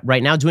ignored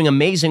right now doing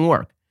amazing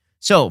work.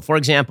 So, for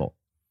example,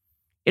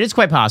 it is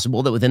quite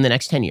possible that within the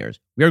next 10 years,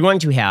 we are going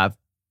to have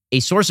a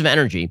source of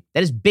energy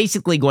that is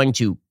basically going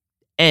to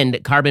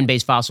end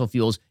carbon-based fossil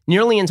fuels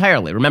nearly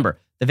entirely. Remember,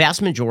 the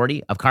vast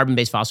majority of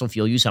carbon-based fossil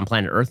fuel use on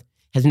planet Earth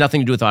has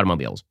nothing to do with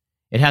automobiles.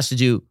 It has to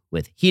do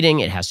with heating.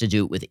 It has to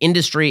do with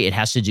industry. It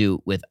has to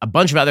do with a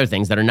bunch of other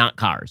things that are not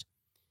cars,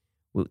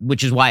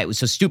 which is why it was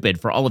so stupid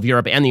for all of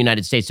Europe and the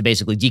United States to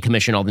basically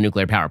decommission all the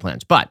nuclear power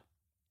plants. But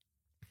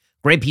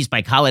great piece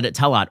by Khaled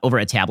Talat over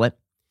at Tablet.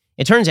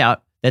 It turns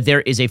out that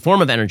there is a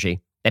form of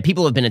energy that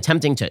people have been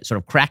attempting to sort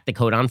of crack the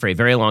code on for a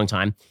very long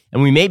time,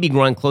 and we may be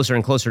growing closer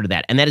and closer to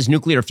that, and that is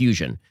nuclear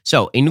fusion.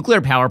 So a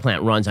nuclear power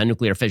plant runs on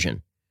nuclear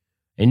fission.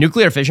 And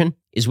nuclear fission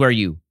is where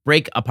you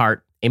break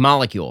apart a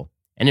molecule,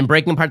 and in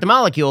breaking apart the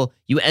molecule,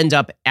 you end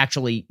up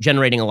actually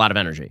generating a lot of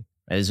energy.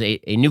 As a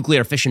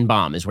nuclear fission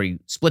bomb is where you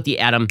split the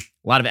atom,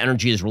 a lot of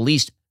energy is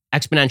released,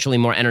 exponentially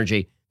more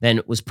energy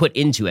than was put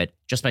into it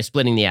just by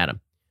splitting the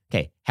atom.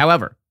 Okay,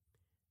 however,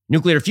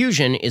 nuclear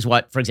fusion is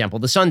what, for example,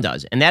 the sun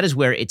does, and that is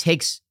where it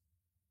takes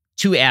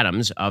two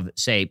atoms of,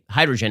 say,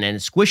 hydrogen, and it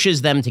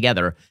squishes them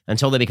together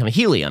until they become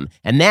helium.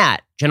 And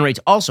that generates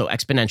also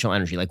exponential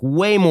energy, like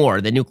way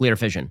more than nuclear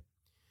fission.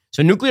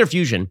 So nuclear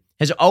fusion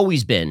has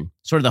always been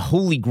sort of the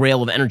holy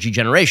grail of energy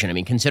generation. I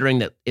mean, considering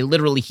that it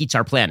literally heats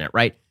our planet,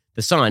 right?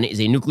 The sun is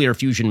a nuclear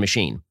fusion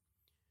machine.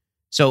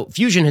 So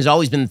fusion has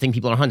always been the thing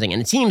people are hunting.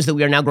 And it seems that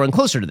we are now growing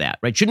closer to that,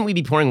 right? Shouldn't we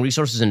be pouring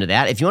resources into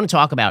that? If you want to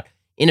talk about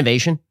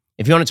innovation,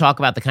 if you want to talk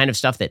about the kind of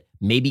stuff that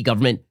maybe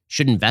government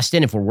should invest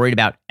in if we're worried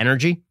about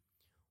energy,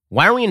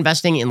 why are we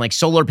investing in like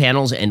solar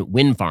panels and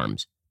wind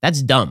farms?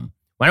 That's dumb.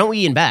 Why don't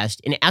we invest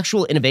in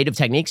actual innovative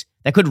techniques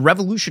that could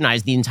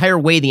revolutionize the entire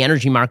way the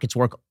energy markets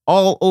work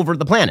all over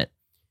the planet?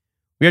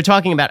 We are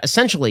talking about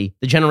essentially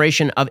the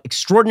generation of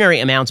extraordinary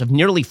amounts of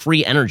nearly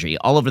free energy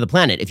all over the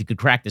planet if you could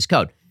crack this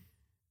code.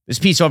 This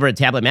piece over at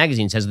Tablet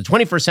Magazine says the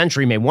 21st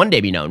century may one day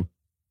be known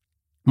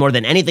more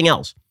than anything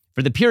else,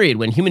 for the period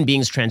when human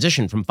beings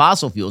transition from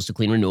fossil fuels to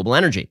clean renewable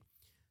energy.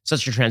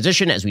 Such a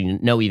transition, as we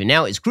know even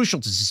now, is crucial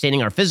to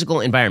sustaining our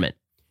physical environment.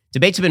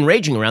 Debates have been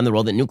raging around the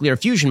role that nuclear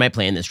fusion might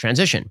play in this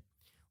transition.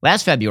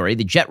 Last February,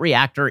 the JET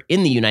reactor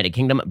in the United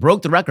Kingdom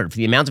broke the record for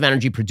the amount of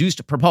energy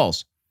produced per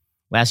pulse.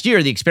 Last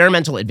year, the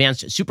experimental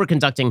advanced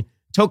superconducting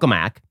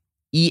tokamak,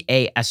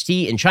 EAST,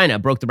 in China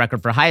broke the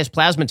record for highest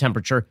plasma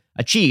temperature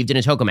achieved in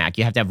a tokamak.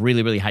 You have to have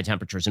really, really high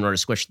temperatures in order to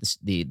squish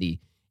the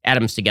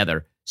atoms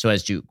together so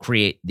as to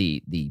create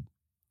the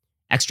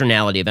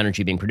externality of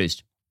energy being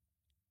produced.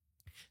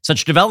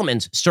 Such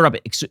developments stir up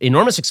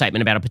enormous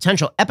excitement about a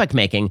potential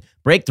epoch-making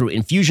breakthrough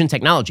in fusion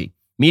technology.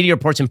 Media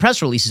reports and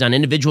press releases on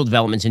individual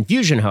developments in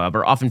fusion,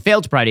 however, often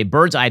fail to provide a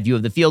bird's-eye view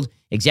of the field,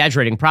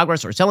 exaggerating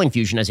progress or selling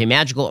fusion as a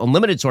magical,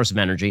 unlimited source of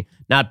energy,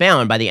 not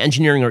bound by the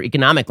engineering or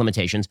economic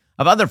limitations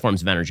of other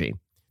forms of energy.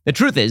 The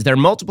truth is, there are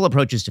multiple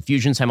approaches to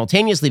fusion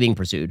simultaneously being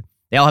pursued.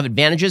 They all have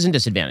advantages and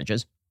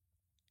disadvantages.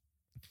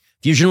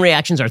 Fusion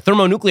reactions are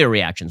thermonuclear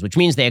reactions, which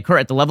means they occur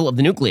at the level of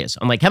the nucleus,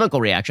 unlike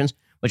chemical reactions,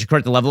 which occur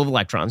at the level of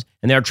electrons,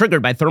 and they are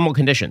triggered by thermal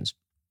conditions.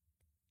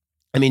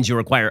 That means you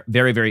require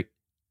very, very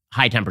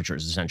high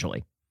temperatures,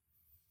 essentially.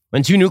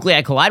 When two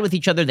nuclei collide with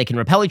each other, they can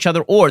repel each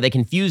other or they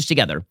can fuse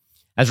together.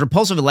 As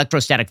repulsive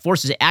electrostatic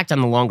forces act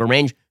on the longer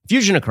range,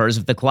 fusion occurs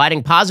if the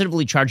colliding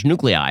positively charged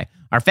nuclei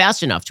are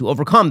fast enough to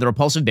overcome the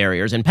repulsive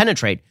barriers and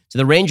penetrate to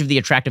the range of the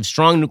attractive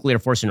strong nuclear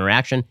force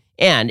interaction,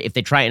 and if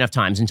they try enough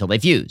times until they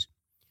fuse.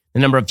 The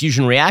number of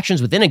fusion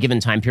reactions within a given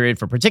time period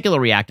for particular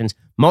reactants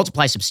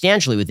multiply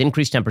substantially with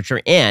increased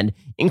temperature and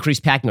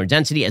increased packing or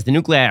density as the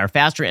nuclei are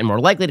faster and more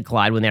likely to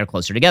collide when they are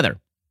closer together.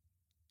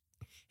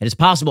 It is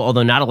possible,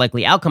 although not a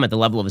likely outcome at the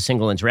level of a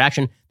single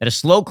interaction, that a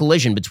slow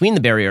collision between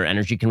the barrier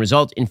energy can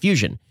result in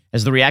fusion,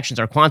 as the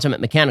reactions are quantum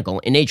mechanical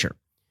in nature.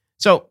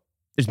 So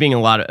there's being a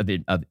lot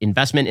of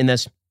investment in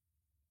this.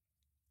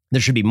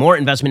 There should be more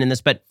investment in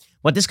this, but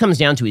what this comes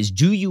down to is,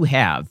 do you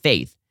have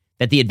faith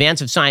that the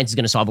advance of science is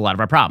going to solve a lot of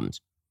our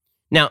problems?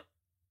 Now,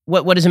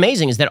 what is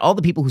amazing is that all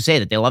the people who say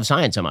that they love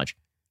science so much,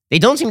 they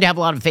don't seem to have a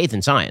lot of faith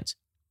in science.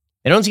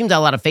 They don't seem to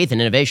have a lot of faith in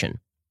innovation.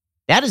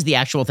 That is the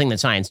actual thing that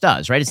science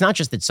does, right? It's not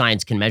just that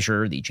science can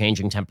measure the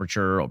changing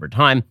temperature over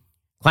time.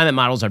 Climate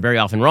models are very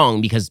often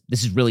wrong because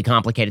this is really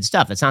complicated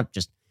stuff. It's not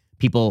just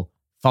people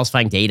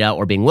falsifying data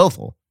or being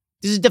willful.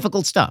 This is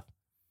difficult stuff.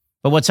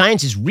 But what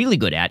science is really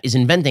good at is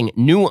inventing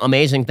new,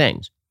 amazing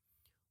things.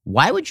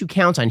 Why would you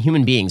count on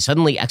human beings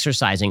suddenly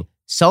exercising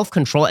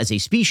self-control as a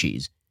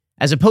species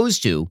as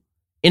opposed to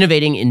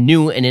innovating in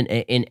new and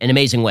in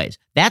amazing ways?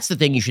 That's the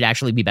thing you should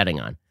actually be betting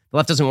on. The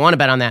left doesn't want to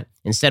bet on that.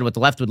 Instead, what the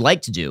left would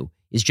like to do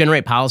is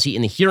generate policy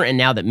in the here and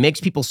now that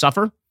makes people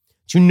suffer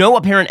to no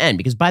apparent end.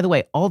 Because, by the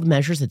way, all the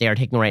measures that they are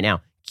taking right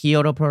now,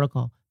 Kyoto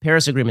Protocol,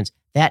 Paris agreements,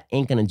 that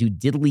ain't going to do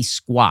diddly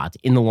squat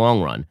in the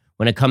long run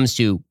when it comes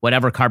to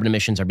whatever carbon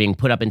emissions are being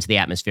put up into the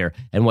atmosphere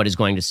and what is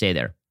going to stay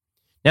there.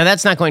 Now,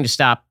 that's not going to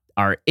stop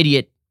our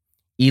idiot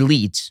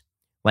elites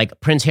like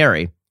Prince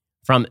Harry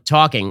from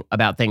talking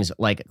about things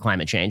like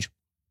climate change.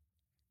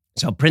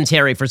 So Prince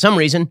Harry, for some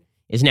reason,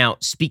 is now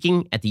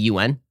speaking at the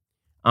UN.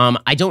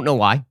 I don't know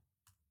why.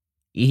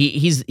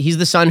 He's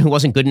the son who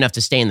wasn't good enough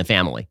to stay in the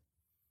family.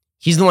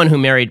 He's the one who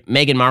married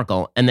Meghan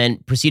Markle and then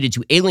proceeded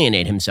to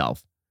alienate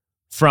himself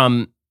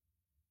from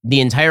the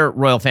entire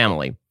royal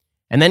family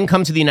and then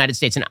come to the United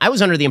States. And I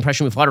was under the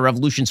impression we fought a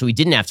revolution so we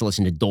didn't have to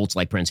listen to dolts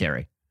like Prince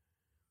Harry.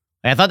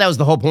 I thought that was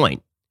the whole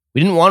point.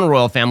 We didn't want a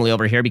royal family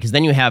over here because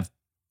then you have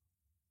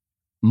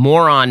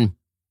moron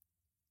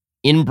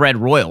inbred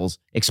royals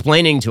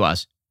explaining to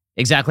us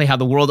exactly how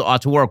the world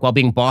ought to work while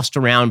being bossed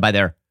around by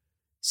their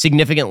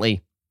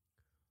significantly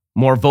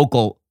more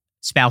vocal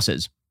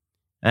spouses.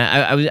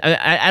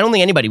 I don't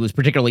think anybody was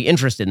particularly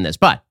interested in this,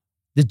 but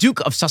the Duke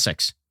of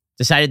Sussex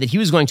decided that he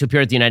was going to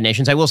appear at the United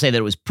Nations. I will say that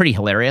it was pretty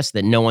hilarious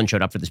that no one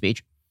showed up for the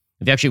speech.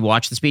 If you actually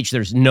watch the speech,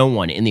 there's no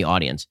one in the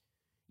audience.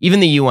 Even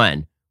the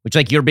UN, which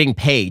like you're being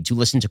paid to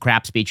listen to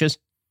crap speeches,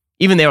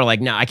 even they were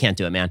like, no, I can't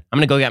do it, man. I'm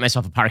going to go get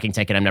myself a parking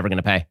ticket I'm never going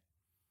to pay.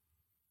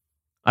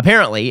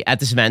 Apparently, at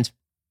this event,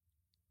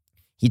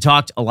 he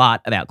talked a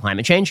lot about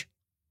climate change.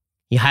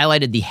 He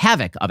highlighted the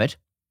havoc of it.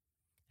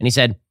 And he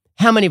said,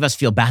 how many of us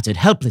feel battered,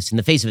 helpless in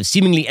the face of a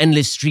seemingly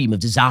endless stream of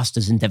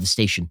disasters and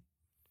devastation?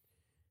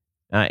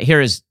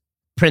 Here is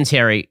Prince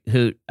Harry,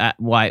 who,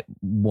 why?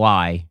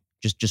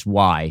 Just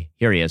why?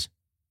 Here he is.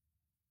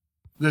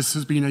 This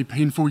has been a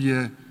painful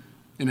year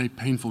in a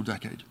painful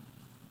decade.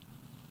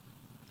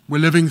 We're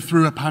living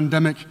through a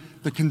pandemic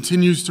that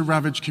continues to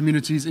ravage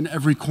communities in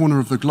every corner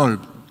of the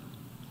globe.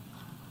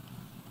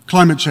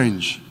 Climate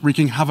change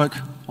wreaking havoc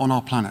on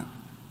our planet,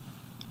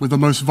 with the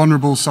most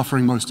vulnerable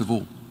suffering most of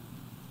all.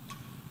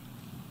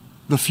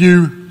 The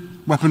few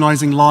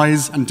weaponizing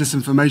lies and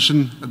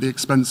disinformation at the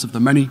expense of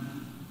the many.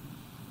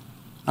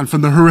 And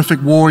from the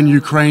horrific war in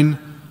Ukraine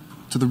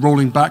to the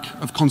rolling back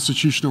of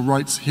constitutional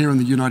rights here in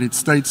the United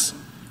States,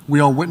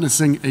 we are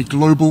witnessing a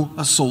global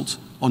assault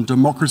on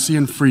democracy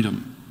and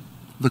freedom,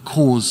 the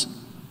cause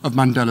of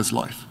Mandela's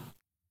life.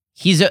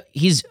 He's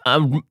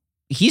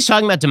he's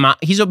talking about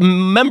he's a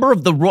member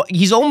of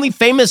he's only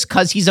famous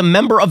because he's a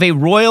member of a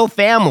royal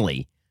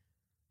family.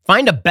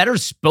 Find a better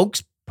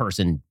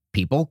spokesperson,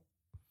 people.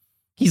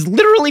 He's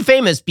literally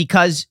famous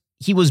because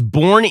he was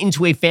born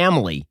into a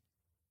family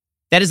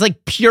that is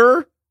like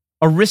pure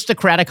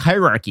aristocratic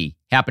hierarchy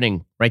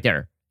happening right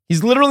there.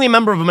 He's literally a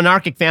member of a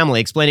monarchic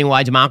family explaining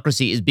why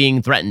democracy is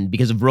being threatened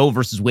because of Roe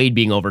versus Wade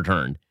being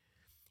overturned.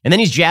 And then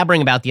he's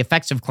jabbering about the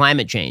effects of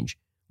climate change.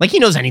 Like he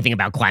knows anything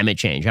about climate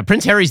change.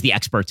 Prince Harry's the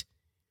expert.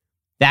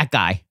 That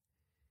guy.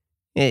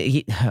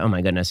 Oh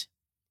my goodness.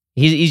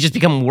 He's just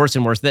become worse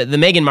and worse. The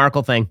Meghan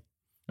Markle thing.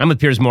 I'm with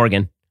Piers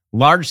Morgan.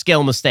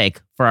 Large-scale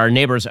mistake for our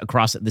neighbors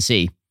across the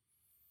sea.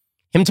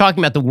 Him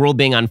talking about the world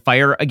being on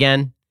fire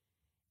again.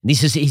 He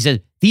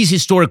said, these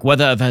historic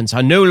weather events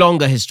are no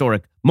longer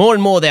historic. More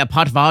and more, they are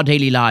part of our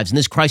daily lives, and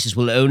this crisis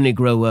will only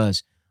grow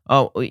worse.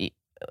 Oh,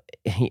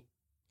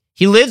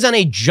 he lives on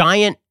a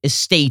giant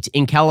estate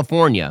in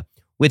California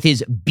with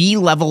his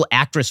B-level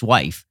actress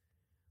wife,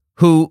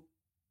 who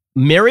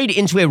married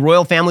into a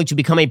royal family to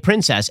become a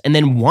princess and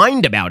then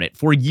whined about it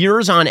for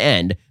years on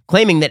end,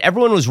 claiming that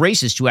everyone was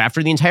racist to her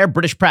after the entire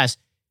British press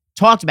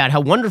talked about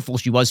how wonderful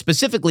she was,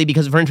 specifically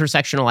because of her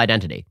intersectional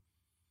identity.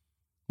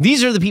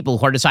 These are the people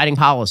who are deciding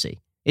policy.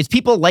 It's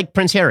people like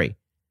Prince Harry.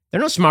 They're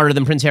no smarter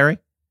than Prince Harry.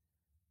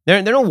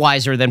 They're no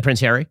wiser than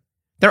Prince Harry.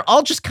 They're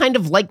all just kind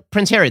of like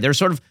Prince Harry. They're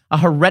sort of a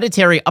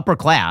hereditary upper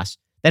class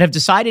that have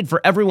decided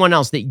for everyone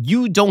else that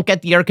you don't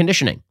get the air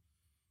conditioning.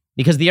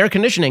 Because the air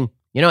conditioning,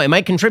 it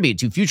might contribute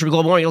to future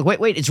global warming. You're like,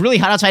 wait, it's really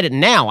hot outside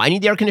now. I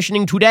need the air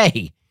conditioning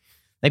today.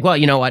 Like, well,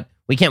 you know what?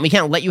 We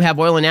can't let you have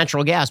oil and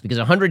natural gas because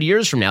 100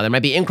 years from now, there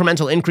might be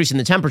incremental increase in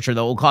the temperature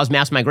that will cause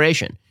mass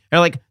migration.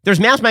 They're like, there's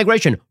mass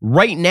migration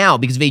right now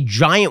because of a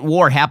giant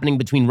war happening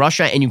between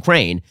Russia and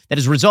Ukraine that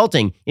is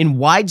resulting in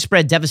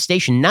widespread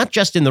devastation, not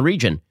just in the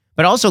region,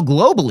 but also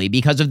globally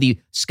because of the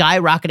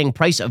skyrocketing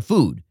price of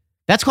food.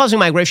 That's causing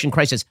migration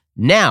crisis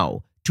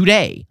now,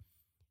 today.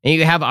 And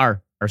you have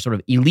our sort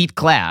of elite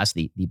class,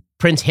 the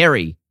Prince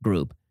Harry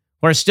group,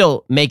 who are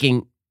still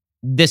making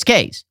this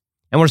case.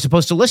 And we're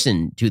supposed to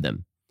listen to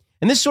them.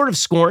 And this sort of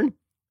scorn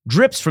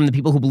drips from the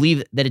people who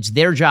believe that it's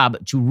their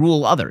job to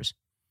rule others.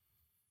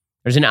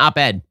 There's an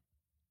op-ed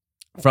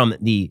from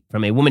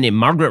a woman named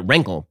Margaret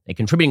Renkel, a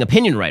contributing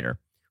opinion writer,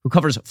 who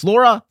covers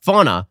flora,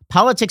 fauna,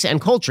 politics, and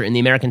culture in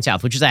the American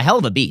South, which is a hell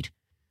of a beat.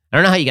 I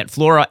don't know how you get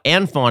flora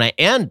and fauna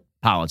and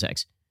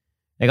politics.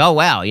 Like, oh,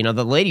 wow,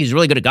 the lady who's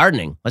really good at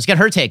gardening. Let's get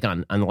her take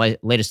on the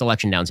latest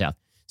election down south.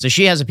 So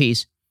she has a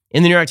piece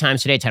in the New York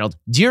Times today titled,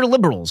 Dear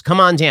Liberals, Come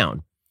On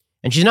Down.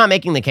 And she's not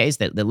making the case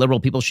that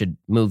liberal people should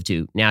move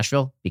to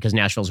Nashville because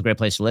Nashville's a great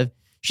place to live.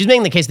 She's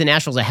making the case that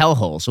Nashville's a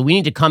hellhole, so we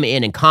need to come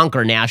in and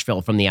conquer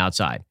Nashville from the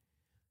outside.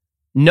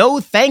 No,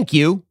 thank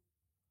you.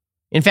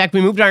 In fact,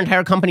 we moved our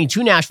entire company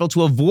to Nashville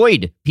to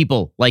avoid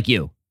people like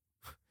you.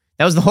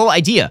 That was the whole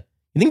idea.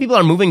 You think people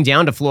are moving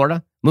down to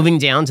Florida, moving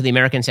down to the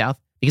American South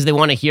because they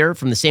want to hear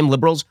from the same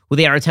liberals who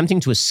they are attempting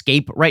to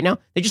escape right now?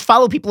 They just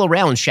follow people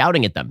around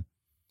shouting at them.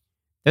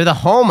 They're the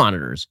hall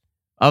monitors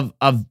of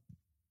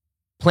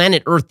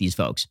planet Earth, these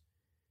folks.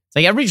 It's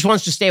like everybody just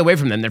wants to stay away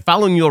from them. They're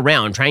following you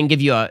around, trying to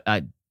give you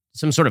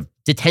some sort of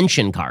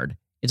detention card.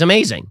 It's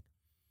amazing.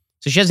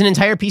 So she has an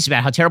entire piece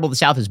about how terrible the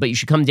South is, but you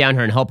should come down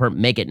here and help her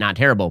make it not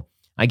terrible.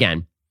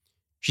 Again,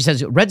 she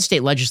says, red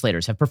state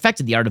legislators have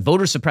perfected the art of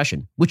voter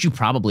suppression, which you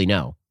probably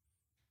know.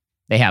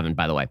 They haven't,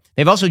 by the way.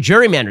 They've also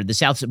gerrymandered the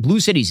South's blue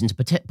cities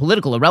into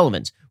political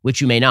irrelevance,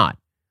 which you may not.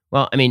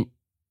 Well, I mean,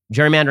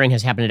 gerrymandering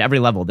has happened at every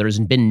level. There has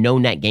been no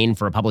net gain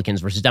for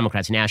Republicans versus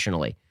Democrats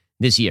nationally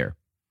this year.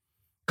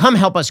 Come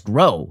help us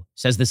grow,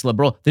 says this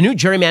liberal. The new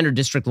gerrymandered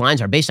district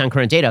lines are based on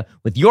current data.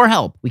 With your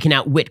help, we can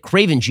outwit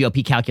craven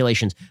GOP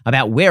calculations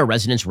about where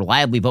residents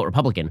reliably vote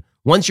Republican.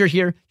 Once you're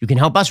here, you can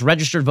help us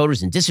registered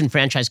voters in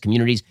disenfranchised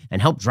communities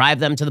and help drive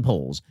them to the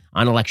polls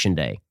on Election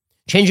Day.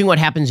 Changing what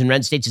happens in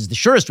red states is the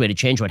surest way to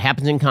change what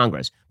happens in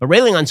Congress. But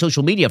railing on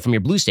social media from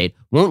your blue state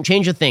won't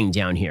change a thing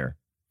down here.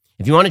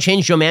 If you want to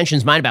change Joe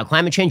Manchin's mind about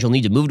climate change, you'll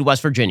need to move to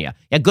West Virginia.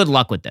 Yeah, good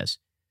luck with this.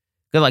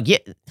 Good luck. Yeah.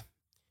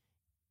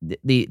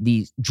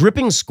 The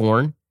dripping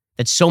scorn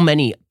that so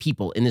many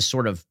people in this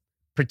sort of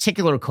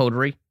particular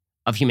coterie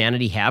of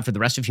humanity have for the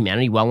rest of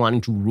humanity while wanting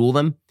to rule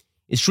them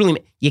is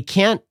truly, you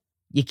can't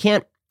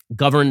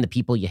govern the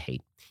people you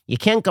hate. You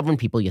can't govern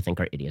people you think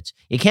are idiots.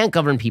 You can't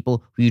govern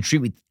people who you treat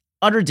with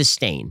utter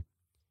disdain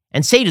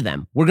and say to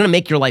them, we're going to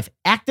make your life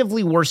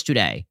actively worse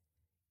today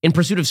in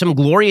pursuit of some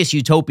glorious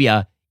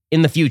utopia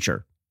in the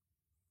future.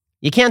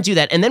 You can't do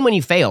that. And then when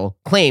you fail,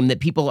 claim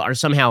that people are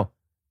somehow,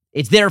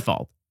 it's their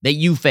fault that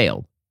you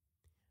failed.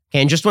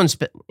 Okay, in just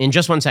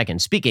one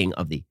second, speaking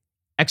of the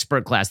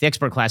expert class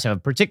have a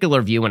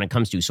particular view when it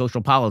comes to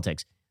social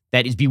politics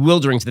that is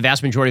bewildering to the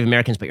vast majority of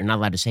Americans, but you're not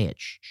allowed to say it.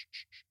 Shh, shh, shh,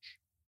 shh.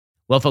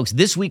 Well, folks,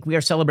 this week we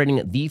are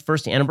celebrating the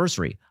first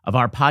anniversary of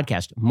our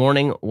podcast,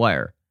 Morning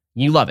Wire.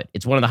 You love it.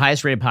 It's one of the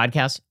highest rated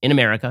podcasts in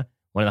America.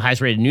 one of the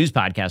highest rated news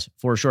podcasts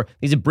for sure,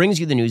 because it brings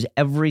you the news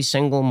every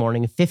single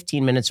morning,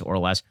 15 minutes or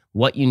less,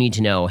 what you need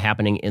to know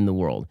happening in the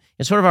world.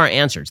 It's sort of our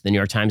answer to the New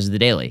York Times of the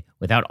Daily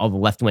without all the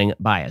left-wing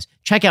bias.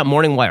 Check out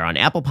Morning Wire on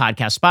Apple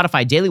Podcasts,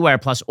 Spotify, Daily Wire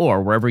Plus,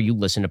 or wherever you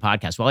listen to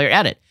podcasts. While you're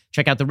at it,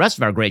 check out the rest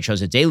of our great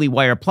shows at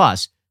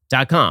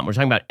dailywireplus.com. We're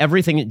talking about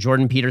everything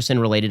Jordan Peterson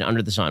related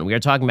under the sun. We are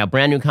talking about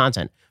brand new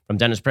content from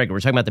Dennis Prager.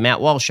 We're talking about the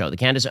Matt Walsh Show, the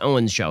Candace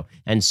Owens Show,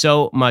 and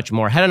so much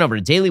more. Head on over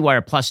to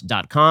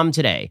dailywireplus.com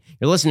today.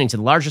 You're listening to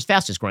the largest,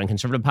 fastest growing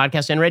conservative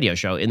podcast and radio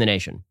show in the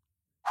nation.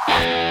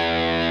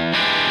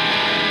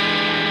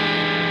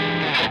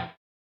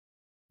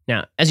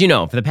 Now, as you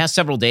know, for the past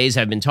several days,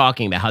 I've been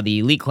talking about how the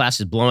elite class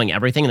is blowing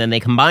everything, and then they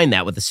combine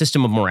that with the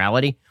system of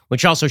morality,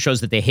 which also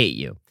shows that they hate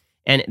you.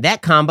 And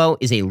that combo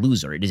is a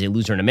loser. It is a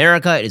loser in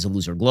America. It is a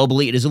loser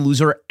globally. It is a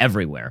loser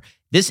everywhere.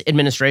 This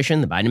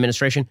administration, the Biden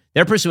administration,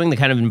 they're pursuing the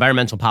kind of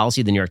environmental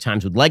policy the New York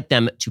Times would like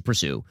them to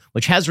pursue,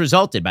 which has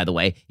resulted, by the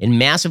way, in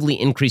massively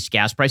increased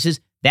gas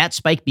prices. That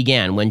spike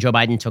began when Joe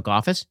Biden took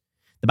office.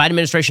 The Biden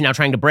administration now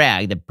trying to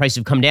brag that prices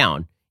have come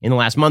down in the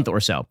last month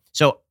or so.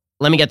 So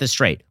let me get this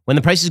straight. When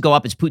the prices go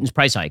up, it's Putin's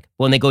price hike.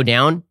 But when they go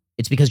down,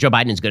 it's because Joe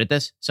Biden is good at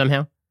this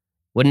somehow.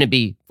 Wouldn't it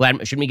be,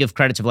 shouldn't we give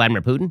credit to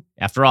Vladimir Putin?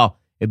 After all,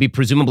 it'd be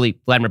presumably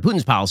Vladimir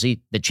Putin's policy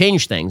that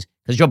changed things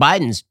because Joe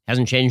Biden's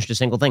hasn't changed a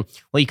single thing.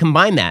 Well, you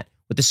combine that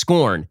with the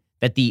scorn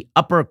that the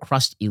upper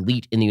crust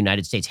elite in the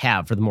United States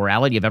have for the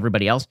morality of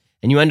everybody else,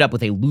 and you end up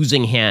with a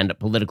losing hand,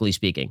 politically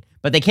speaking.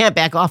 But they can't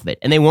back off of it,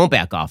 and they won't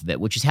back off of it,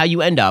 which is how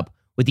you end up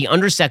with the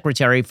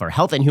Undersecretary for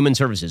Health and Human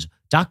Services,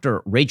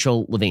 Dr.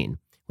 Rachel Levine,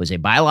 who is a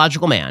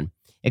biological man,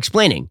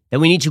 explaining that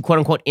we need to, quote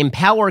unquote,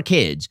 empower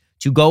kids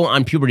to go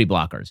on puberty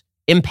blockers.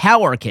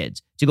 Empower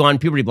kids to go on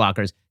puberty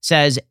blockers,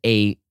 says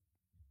a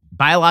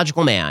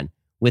biological man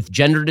with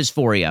gender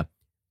dysphoria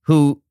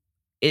who,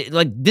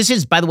 this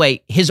is, by the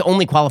way, his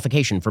only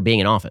qualification for being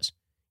in office.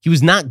 He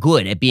was not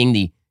good at being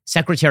the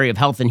Secretary of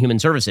Health and Human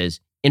Services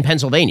in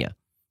Pennsylvania.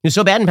 He was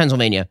so bad in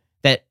Pennsylvania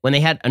that when they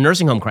had a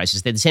nursing home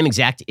crisis, they had the same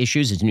exact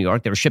issues as New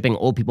York. They were shipping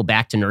old people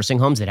back to nursing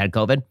homes that had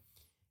COVID.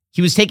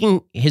 He was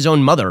taking his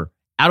own mother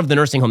out of the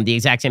nursing home at the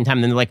exact same time.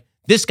 And then they're like,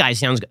 this guy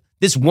sounds good.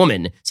 This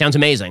woman sounds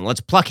amazing.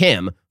 Let's pluck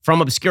him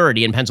from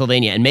obscurity in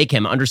Pennsylvania and make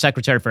him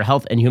Undersecretary for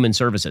Health and Human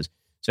Services.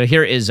 So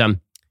here is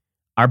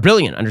our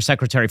brilliant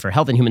Undersecretary for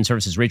Health and Human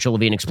Services, Rachel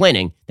Levine,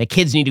 explaining that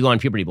kids need to go on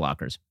puberty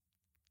blockers.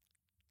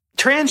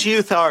 Trans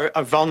youth are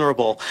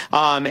vulnerable,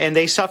 and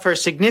they suffer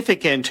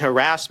significant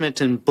harassment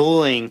and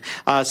bullying,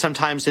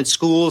 sometimes in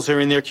schools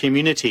or in their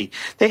community.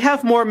 They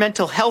have more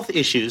mental health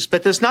issues,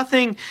 but there's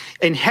nothing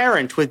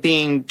inherent with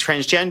being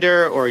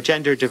transgender or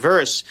gender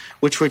diverse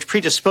which would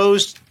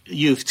predispose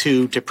youth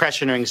to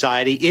depression or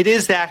anxiety. It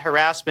is that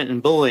harassment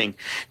and bullying.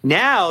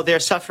 Now they're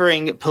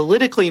suffering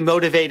politically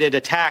motivated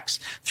attacks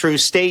through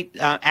state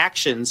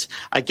actions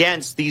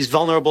against these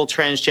vulnerable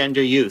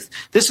transgender youth.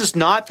 This is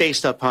not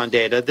based upon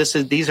data.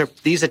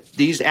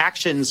 These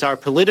actions are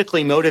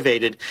politically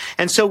motivated,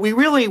 and so we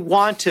really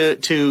want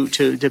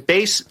to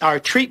base our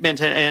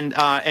treatment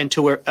and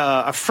to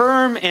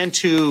affirm and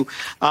to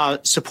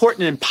support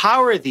and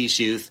empower these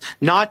youth,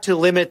 not to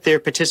limit their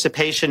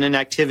participation in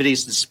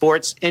activities and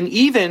sports, and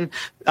even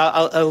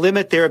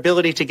limit their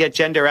ability to get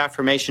gender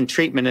affirmation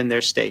treatment in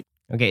their state.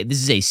 Okay,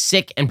 this is a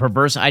sick and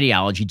perverse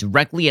ideology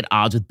directly at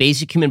odds with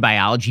basic human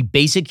biology,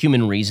 basic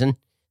human reason,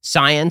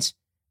 science,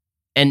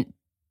 and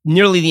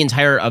nearly the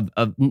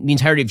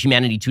entirety of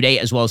humanity today,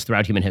 as well as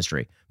throughout human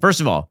history. First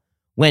of all,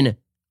 when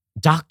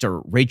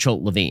Dr.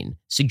 Rachel Levine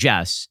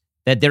suggests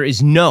that there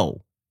is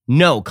no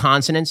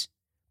consonance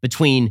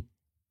between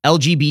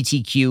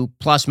LGBTQ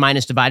plus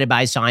minus divided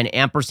by sign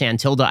ampersand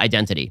tilde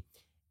identity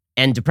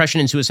and depression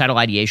and suicidal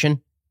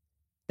ideation,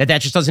 that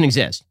just doesn't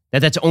exist,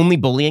 that's only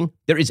bullying.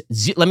 There is,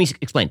 let me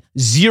explain,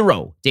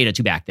 zero data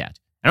to back that.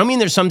 I don't mean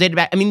there's some data to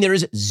back, I mean there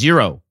is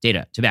zero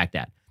data to back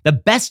that. The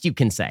best you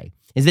can say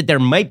is that there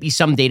might be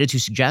some data to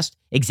suggest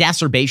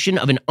exacerbation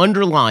of an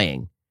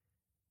underlying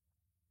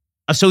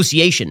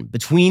association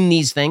between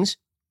these things.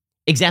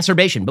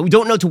 Exacerbation, but we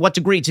don't know to what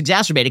degree it's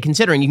exacerbated,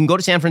 considering you can go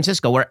to San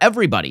Francisco where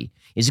everybody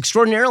is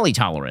extraordinarily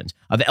tolerant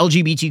of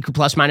LGBTQ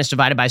plus minus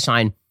divided by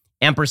sign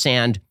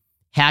ampersand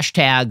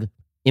hashtag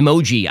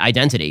emoji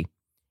identity.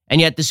 And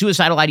yet the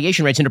suicidal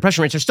ideation rates and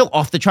depression rates are still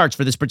off the charts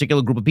for this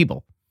particular group of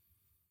people.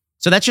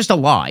 So that's just a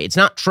lie. It's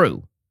not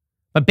true.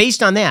 But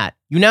based on that,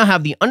 you now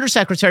have the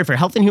Undersecretary for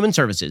Health and Human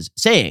Services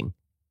saying,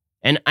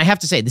 and I have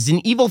to say, this is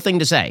an evil thing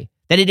to say,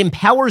 that it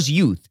empowers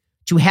youth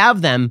to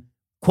have them,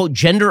 quote,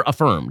 gender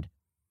affirmed.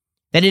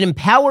 That it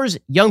empowers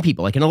young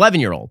people, like an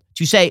 11-year-old,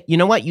 to say, you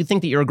know what, you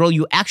think that you're a girl,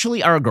 you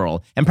actually are a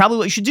girl. And probably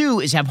what you should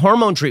do is have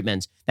hormone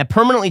treatments that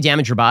permanently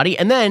damage your body.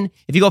 And then,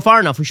 if you go far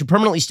enough, we should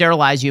permanently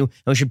sterilize you, and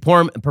we should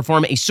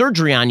perform a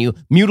surgery on you,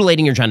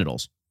 mutilating your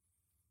genitals.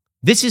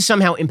 This is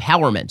somehow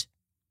empowerment.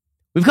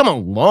 We've come a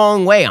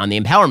long way on the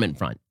empowerment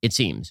front, it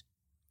seems.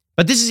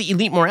 But this is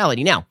elite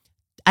morality. Now,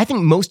 I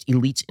think most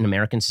elites in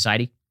American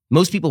society,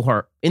 most people who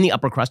are in the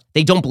upper crust,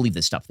 they don't believe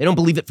this stuff. They don't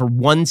believe it for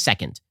 1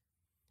 second.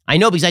 I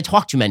know because I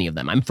talk to many of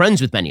them. I'm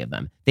friends with many of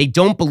them. They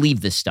don't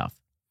believe this stuff.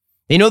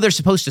 They know they're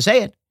supposed to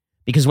say it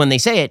because when they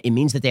say it, it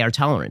means that they are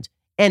tolerant.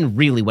 And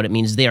really what it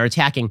means is they are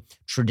attacking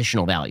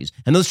traditional values.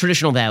 And those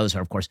traditional values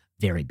are, of course,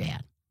 very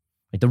bad.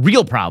 Right? The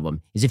real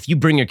problem is if you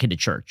bring your kid to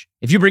church.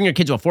 If you bring your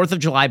kid to a 4th of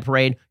July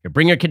parade, you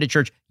bring your kid to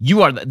church,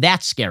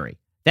 that's scary.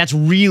 That's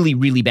really,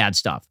 really bad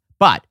stuff.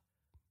 But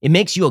it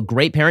makes you a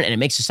great parent and it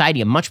makes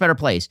society a much better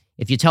place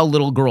if you tell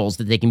little girls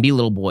that they can be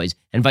little boys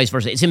and vice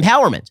versa. It's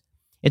empowerment.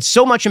 It's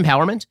so much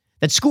empowerment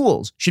that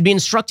schools should be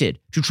instructed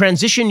to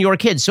transition your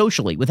kids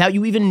socially without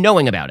you even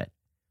knowing about it.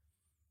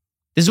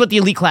 This is what the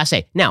elite class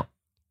say. Now,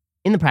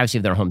 in the privacy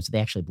of their homes, do they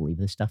actually believe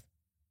this stuff?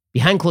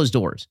 Behind closed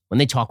doors, when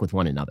they talk with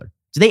one another,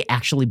 do they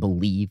actually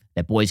believe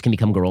that boys can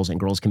become girls and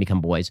girls can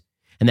become boys?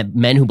 And that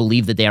men who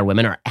believe that they are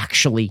women are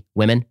actually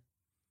women?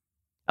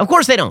 Of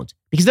course they don't,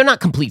 because they're not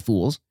complete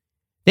fools.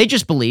 They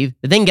just believe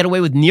that they can get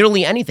away with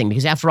nearly anything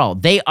because, after all,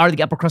 they are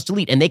the upper crust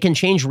elite and they can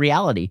change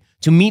reality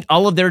to meet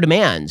all of their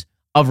demands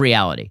of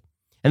reality.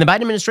 And the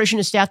Biden administration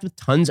is staffed with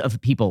tons of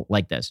people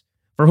like this,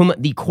 for whom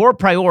the core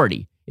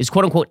priority is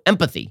quote-unquote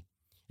empathy.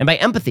 And by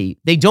empathy,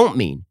 they don't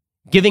mean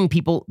giving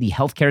people the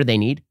health care they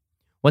need.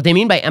 What they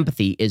mean by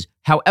empathy is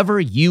however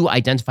you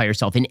identify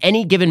yourself in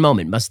any given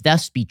moment must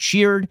thus be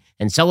cheered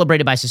and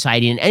celebrated by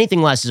society, and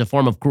anything less is a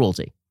form of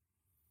cruelty.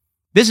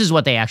 This is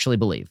what they actually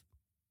believe,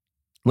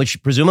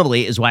 which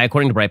presumably is why,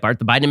 according to Breitbart,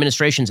 the Biden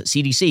administration's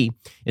CDC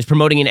is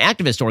promoting an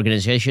activist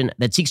organization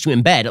that seeks to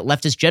embed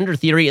leftist gender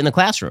theory in the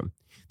classroom.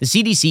 The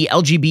CDC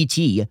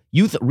LGBT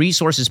Youth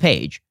Resources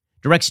page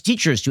directs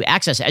teachers to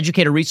access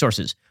educator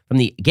resources from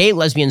the Gay,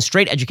 Lesbian,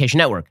 Straight Education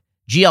Network,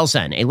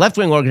 GLSEN, a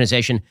left-wing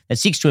organization that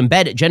seeks to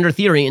embed gender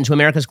theory into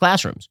America's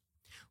classrooms.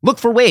 Look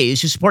for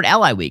ways to support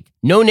Ally Week,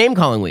 No Name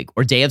Calling Week,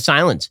 or Day of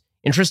Silence.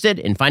 Interested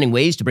in finding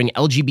ways to bring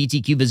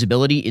LGBTQ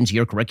visibility into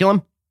your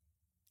curriculum?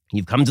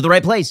 You've come to the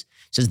right place,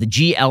 says the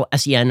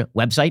GLSEN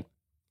website.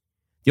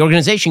 The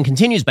organization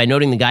continues by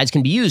noting the guides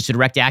can be used to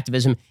direct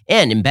activism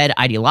and embed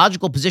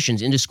ideological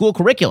positions into school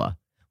curricula.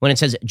 When it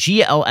says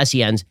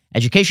GLSEN's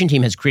education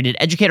team has created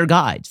educator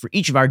guides for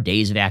each of our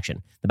days of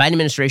action. The Biden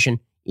administration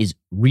is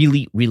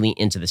really, really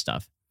into this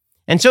stuff.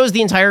 And so is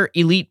the entire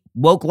elite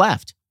woke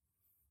left.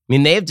 I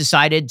mean, they have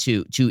decided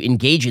to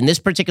engage in this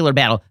particular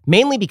battle,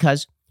 mainly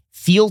because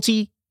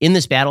fealty in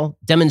this battle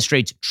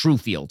demonstrates true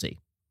fealty.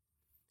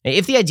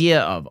 If the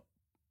idea of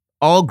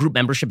all group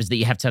membership is that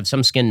you have to have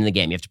some skin in the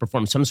game, you have to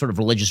perform some sort of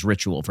religious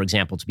ritual, for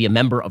example, to be a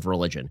member of a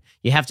religion,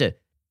 you have to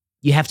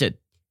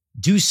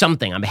do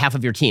something on behalf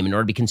of your team in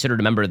order to be considered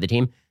a member of the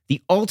team.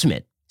 The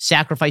ultimate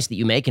sacrifice that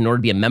you make in order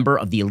to be a member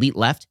of the elite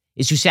left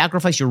is to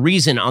sacrifice your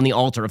reason on the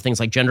altar of things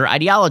like gender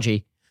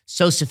ideology,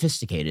 so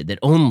sophisticated that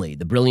only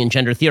the brilliant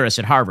gender theorists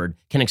at Harvard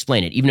can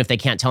explain it, even if they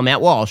can't tell Matt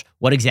Walsh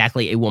what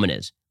exactly a woman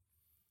is.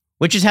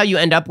 Which is how you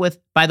end up with,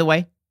 by the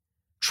way,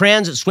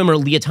 trans swimmer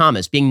Leah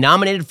Thomas being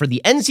nominated for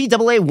the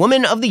NCAA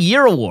Woman of the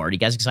Year Award. You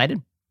guys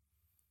excited?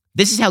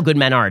 This is how good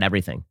men are at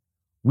everything.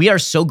 We are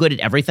so good at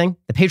everything.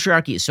 The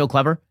patriarchy is so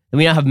clever that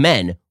we now have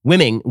men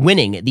winning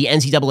the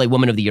NCAA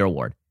Woman of the Year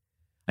Award.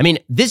 I mean,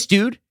 this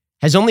dude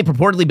has only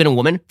purportedly been a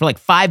woman for like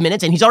 5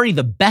 minutes, and he's already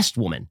the best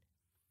woman.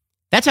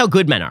 That's how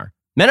good men are.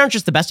 Men aren't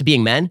just the best at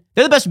being men.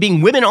 They're the best at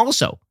being women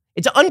also.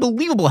 It's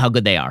unbelievable how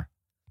good they are.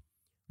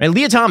 Right?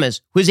 Leah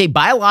Thomas, who is a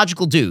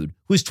biological dude,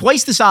 who is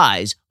twice the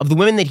size of the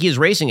women that he is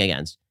racing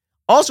against,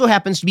 also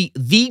happens to be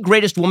the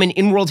greatest woman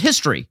in world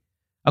history,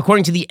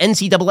 according to the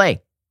NCAA.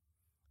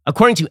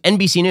 According to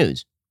NBC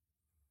News,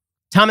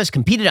 Thomas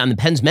competed on the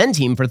Penn's men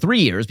team for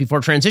 3 years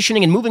before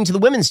transitioning and moving to the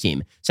women's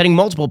team, setting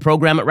multiple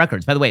program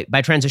records. By the way,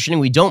 by transitioning,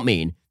 we don't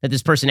mean that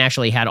this person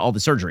actually had all the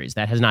surgeries.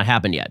 That has not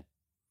happened yet.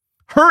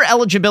 Her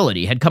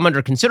eligibility had come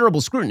under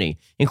considerable scrutiny,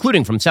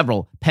 including from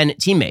several Penn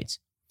teammates.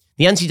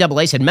 The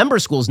NCAA said member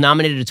schools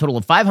nominated a total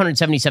of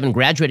 577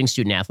 graduating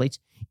student athletes.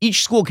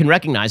 Each school can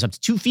recognize up to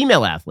 2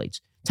 female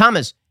athletes.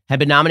 Thomas had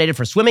been nominated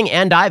for swimming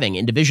and diving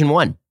in Division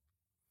I.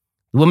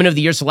 The Women of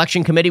the Year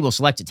Selection Committee will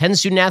select 10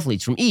 student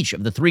athletes from each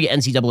of the 3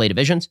 NCAA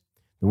divisions.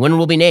 The winner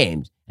will be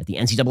named at the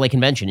NCAA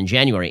convention in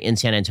January in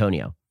San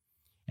Antonio.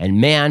 And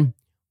man,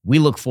 I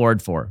look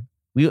forward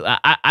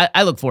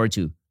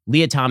to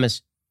Leah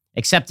Thomas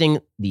accepting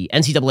the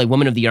NCAA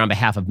Woman of the Year on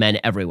behalf of men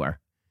everywhere.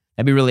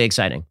 That'd be really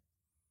exciting.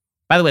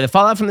 By the way, the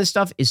fallout from this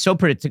stuff is so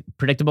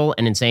predictable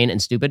and insane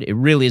and stupid. It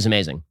really is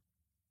amazing.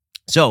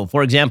 So,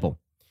 for example,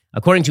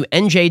 according to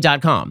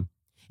NJ.com,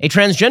 a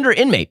transgender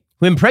inmate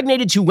who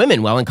impregnated 2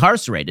 women while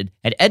incarcerated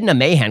at Edna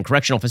Mahan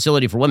Correctional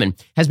Facility for Women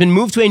has been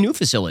moved to a new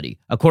facility,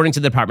 according to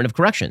the Department of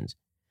Corrections.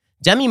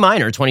 Demi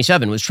Minor,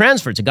 27, was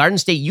transferred to Garden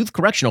State Youth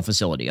Correctional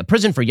Facility, a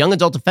prison for young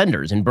adult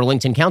offenders in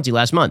Burlington County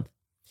last month,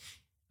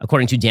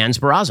 according to Dan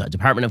Sparazza,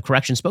 Department of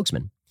Corrections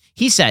spokesman.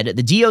 He said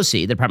the DOC,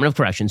 the Department of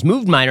Corrections,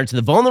 moved Minor to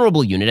the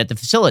vulnerable unit at the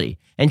facility,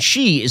 and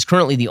she is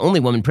currently the only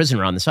woman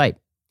prisoner on the site.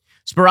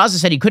 Sparazza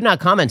said he could not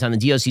comment on the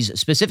DOC's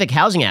specific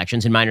housing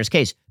actions in Minor's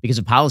case because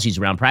of policies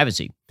around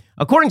privacy.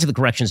 According to the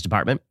Corrections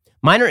Department,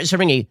 Minor is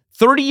serving a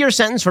 30-year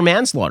sentence for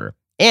manslaughter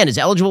and is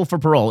eligible for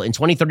parole in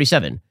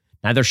 2037.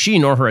 Neither she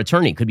nor her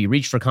attorney could be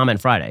reached for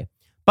comment Friday.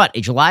 But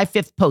a July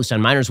 5th post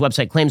on Minor's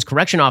website claims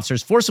correction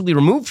officers forcibly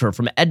removed her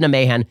from Edna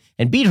Mahan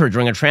and beat her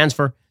during a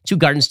transfer to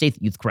Garden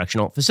State Youth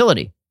Correctional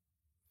Facility.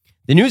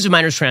 The news of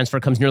Minor's transfer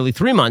comes nearly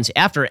 3 months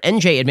after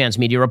NJ Advanced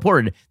Media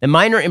reported that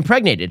Minor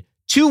impregnated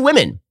 2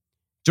 women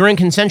during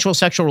consensual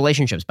sexual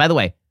relationships. By the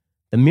way,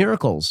 the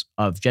miracles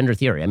of gender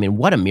theory. I mean,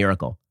 what a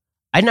miracle.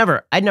 I'd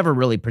never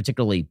really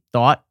particularly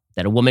thought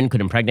that a woman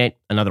could impregnate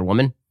another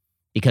woman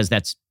because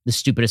that's the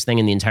stupidest thing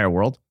in the entire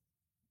world.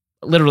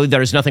 Literally,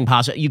 there is nothing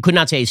possible. You could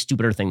not say a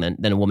stupider thing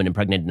than a woman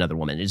impregnated another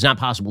woman. It's not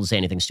possible to say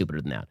anything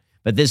stupider than that.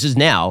 But this is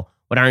now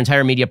what our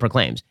entire media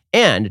proclaims.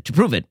 And to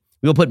prove it,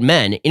 we will put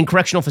men in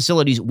correctional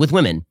facilities with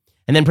women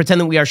and then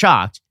pretend that we are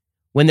shocked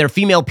when their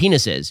female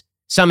penises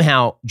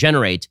somehow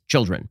generate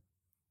children.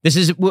 This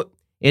is,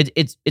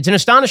 it's an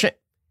astonishing,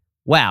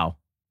 wow.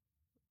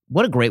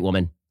 What a great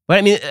woman. But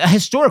I mean, a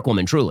historic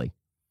woman, truly.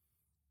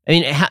 I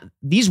mean,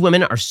 these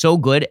women are so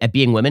good at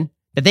being women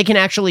that they can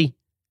actually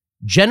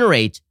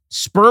generate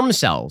sperm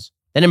cells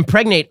that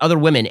impregnate other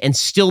women and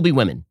still be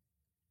women.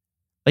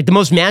 Like the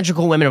most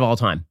magical women of all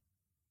time.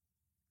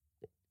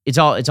 It's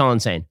all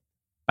insane.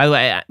 By the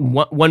way,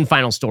 one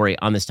final story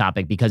on this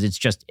topic because it's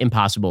just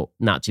impossible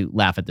not to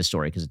laugh at this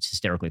story because it's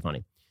hysterically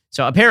funny.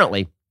 So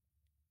apparently,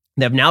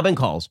 there have now been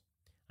calls,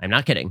 I'm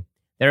not kidding,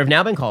 there have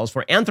now been calls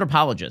for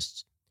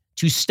anthropologists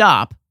to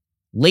stop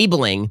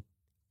labeling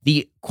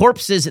the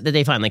corpses that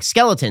they find, like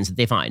skeletons that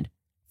they find,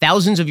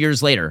 thousands of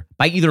years later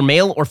by either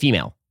male or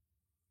female.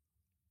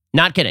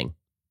 Not kidding.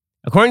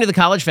 According to the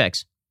College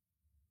Fix,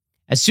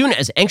 as soon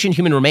as ancient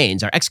human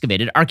remains are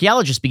excavated,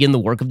 archaeologists begin the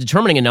work of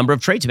determining a number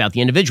of traits about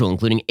the individual,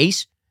 including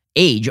age,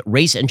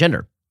 race, and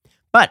gender.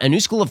 But a new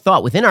school of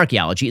thought within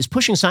archaeology is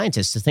pushing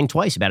scientists to think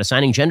twice about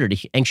assigning gender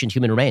to ancient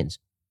human remains.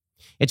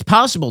 It's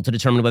possible to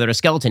determine whether a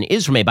skeleton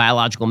is from a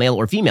biological male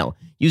or female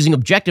using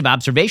objective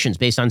observations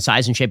based on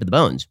size and shape of the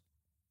bones.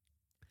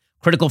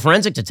 Critical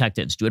forensic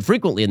detectives do it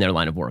frequently in their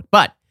line of work,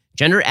 but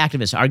gender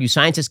activists argue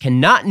scientists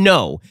cannot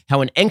know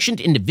how an ancient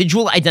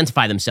individual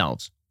identify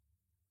themselves.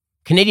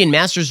 Canadian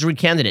master's degree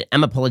candidate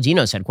Emma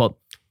Palladino said, quote,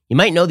 "You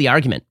might know the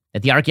argument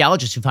that the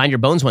archaeologists who find your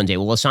bones one day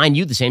will assign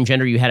you the same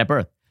gender you had at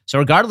birth. So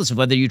regardless of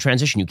whether you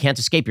transition, you can't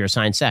escape your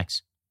assigned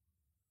sex."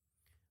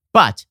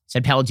 But,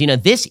 said Palladino,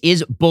 this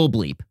is bull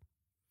bleep.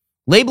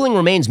 Labeling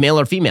remains male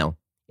or female.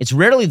 It's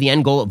rarely the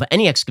end goal of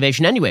any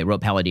excavation anyway,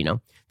 wrote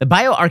Palladino. The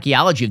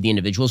bioarchaeology of the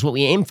individual is what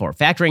we aim for,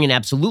 factoring in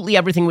absolutely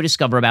everything we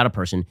discover about a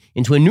person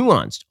into a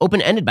nuanced,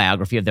 open-ended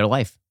biography of their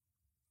life.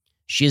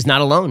 She is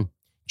not alone.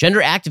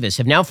 Gender activists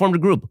have now formed a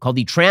group called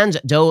the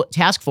Trans-Do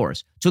Task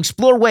Force to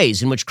explore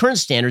ways in which current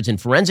standards in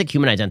forensic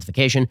human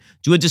identification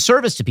do a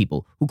disservice to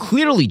people who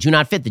clearly do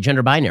not fit the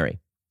gender binary.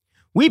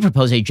 We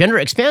propose a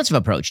gender-expansive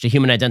approach to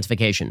human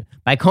identification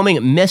by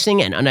combing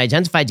missing and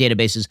unidentified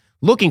databases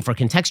looking for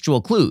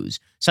contextual clues,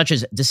 such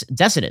as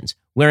descendants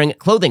wearing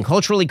clothing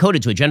culturally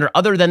coded to a gender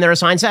other than their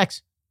assigned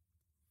sex.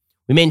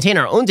 We maintain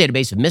our own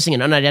database of missing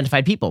and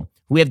unidentified people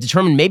who we have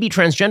determined may be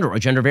transgender or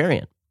gender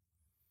variant.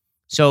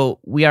 So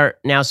we are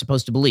now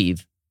supposed to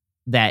believe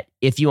that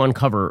if you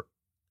uncover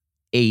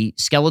a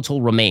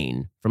skeletal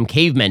remain from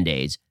cavemen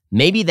days,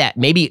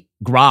 maybe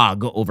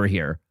Grog over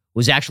here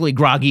was actually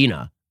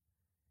Grogina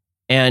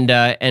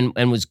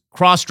and was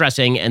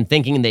cross-dressing and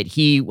thinking that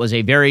he was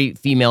a very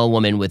female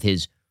woman with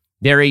his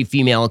very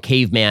female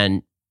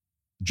caveman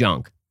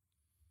junk.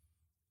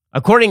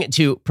 According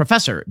to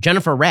Professor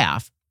Jennifer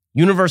Raff,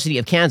 University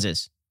of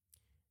Kansas,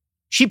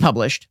 she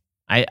published,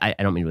 I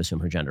don't mean to assume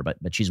her gender, but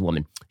she's a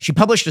woman. She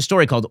published a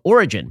story called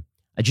Origin,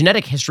 A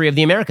Genetic History of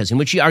the Americas, in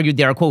which she argued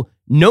there are, quote,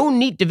 no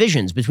neat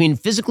divisions between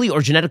physically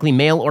or genetically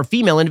male or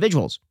female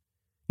individuals.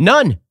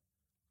 None.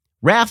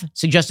 Raff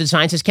suggested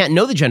scientists can't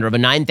know the gender of a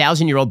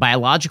 9,000-year-old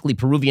biologically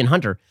Peruvian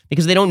hunter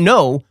because they don't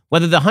know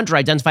whether the hunter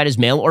identified as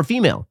male or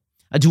female.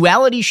 A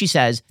duality, she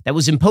says, that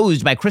was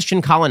imposed by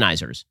Christian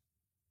colonizers.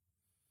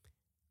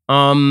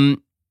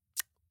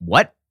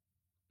 What?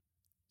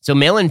 So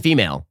male and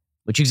female,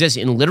 which exists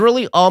in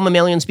literally all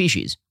mammalian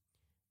species,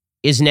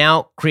 is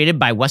now created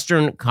by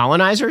Western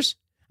colonizers?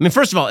 I mean,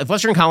 first of all, if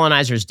Western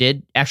colonizers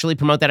did actually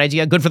promote that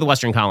idea, good for the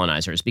Western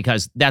colonizers,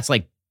 because that's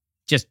like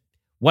just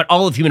what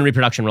all of human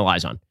reproduction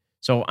relies on.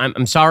 So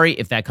I'm sorry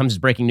if that comes as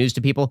breaking news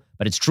to people,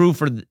 but it's true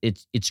for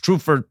it's true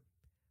for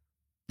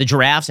the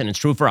giraffes and it's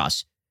true for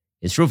us.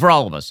 It's true for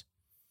all of us.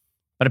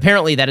 But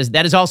apparently that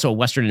is also a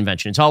Western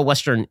invention. It's all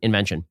Western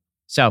invention.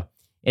 So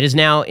it has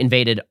now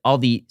invaded all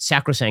the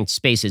sacrosanct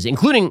spaces,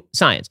 including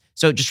science.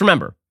 So just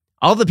remember,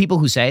 all of the people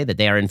who say that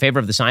they are in favor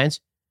of the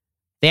science,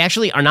 they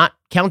actually are not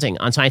counting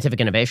on scientific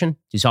innovation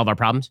to solve our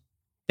problems.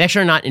 They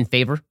actually are not in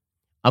favor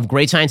of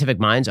great scientific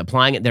minds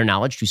applying their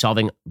knowledge to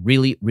solving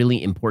really,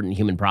 really important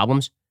human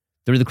problems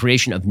through the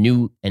creation of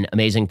new and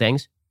amazing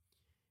things.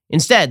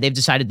 Instead, they've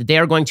decided that they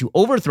are going to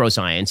overthrow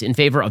science in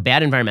favor of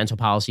bad environmental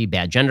policy,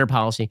 bad gender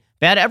policy,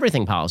 bad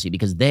everything policy,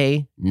 because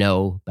they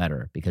know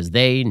better,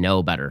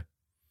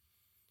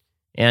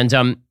 And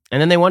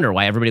then they wonder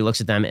why everybody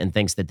looks at them and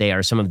thinks that they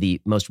are some of the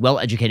most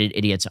well-educated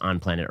idiots on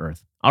planet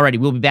Earth. Alrighty,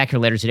 we'll be back here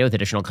later today with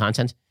additional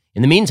content.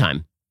 In the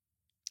meantime,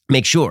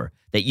 make sure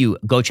that you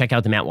go check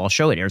out The Matt Walsh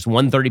Show. It airs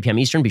 1:30 p.m.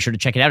 Eastern. Be sure to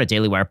check it out at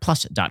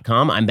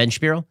dailywireplus.com. I'm Ben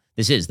Shapiro.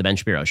 This is The Ben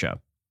Shapiro Show.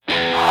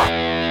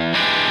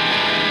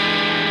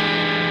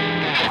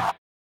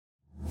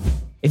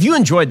 If you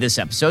enjoyed this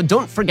episode,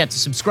 don't forget to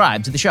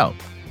subscribe to the show.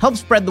 Help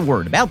spread the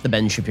word about The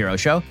Ben Shapiro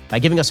Show by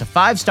giving us a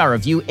 5-star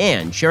review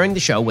and sharing the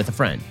show with a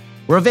friend.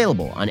 We're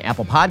available on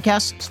Apple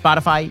Podcasts,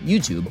 Spotify,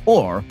 YouTube,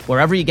 or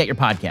wherever you get your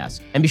podcasts.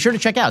 And be sure to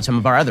check out some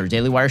of our other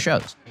Daily Wire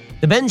shows.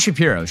 The Ben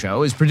Shapiro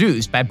Show is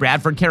produced by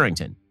Bradford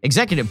Carrington,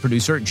 executive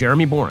producer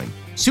Jeremy Boring,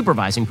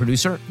 supervising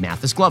producer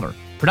Mathis Glover,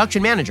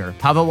 production manager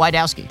Pavel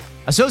Wydowski,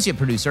 associate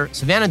producer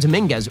Savannah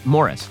Dominguez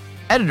Morris,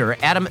 editor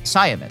Adam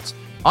Sayevitz,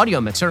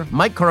 audio mixer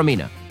Mike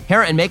Coromina,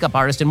 hair and makeup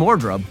artist and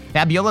wardrobe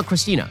Fabiola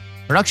Cristina,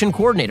 production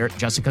coordinator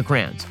Jessica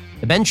Kranz.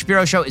 The Ben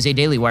Shapiro Show is a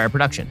Daily Wire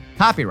production.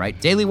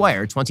 Copyright Daily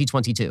Wire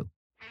 2022.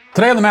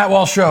 Today on The Matt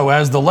Walsh Show,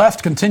 as the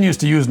left continues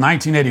to use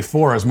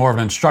 1984 as more of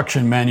an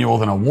instruction manual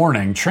than a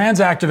warning, trans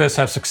activists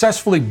have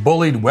successfully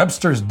bullied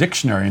Webster's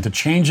dictionary into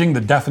changing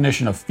the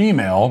definition of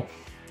female,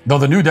 though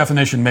the new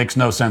definition makes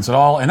no sense at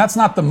all. And that's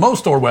not the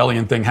most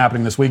Orwellian thing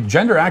happening this week.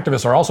 Gender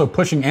activists are also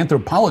pushing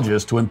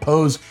anthropologists to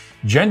impose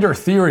gender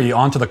theory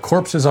onto the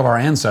corpses of our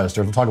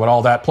ancestors. We'll talk about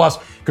all that. Plus,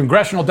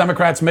 congressional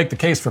Democrats make the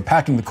case for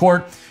packing the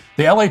court.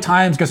 The LA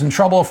Times gets in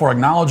trouble for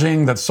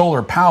acknowledging that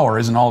solar power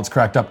isn't all it's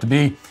cracked up to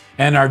be.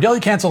 And our daily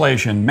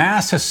cancellation,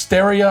 mass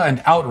hysteria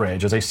and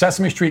outrage as a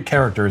Sesame Street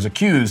character is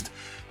accused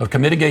of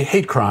committing a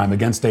hate crime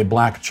against a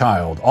black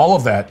child. All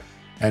of that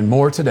and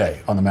more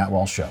today on The Matt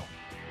Walsh Show.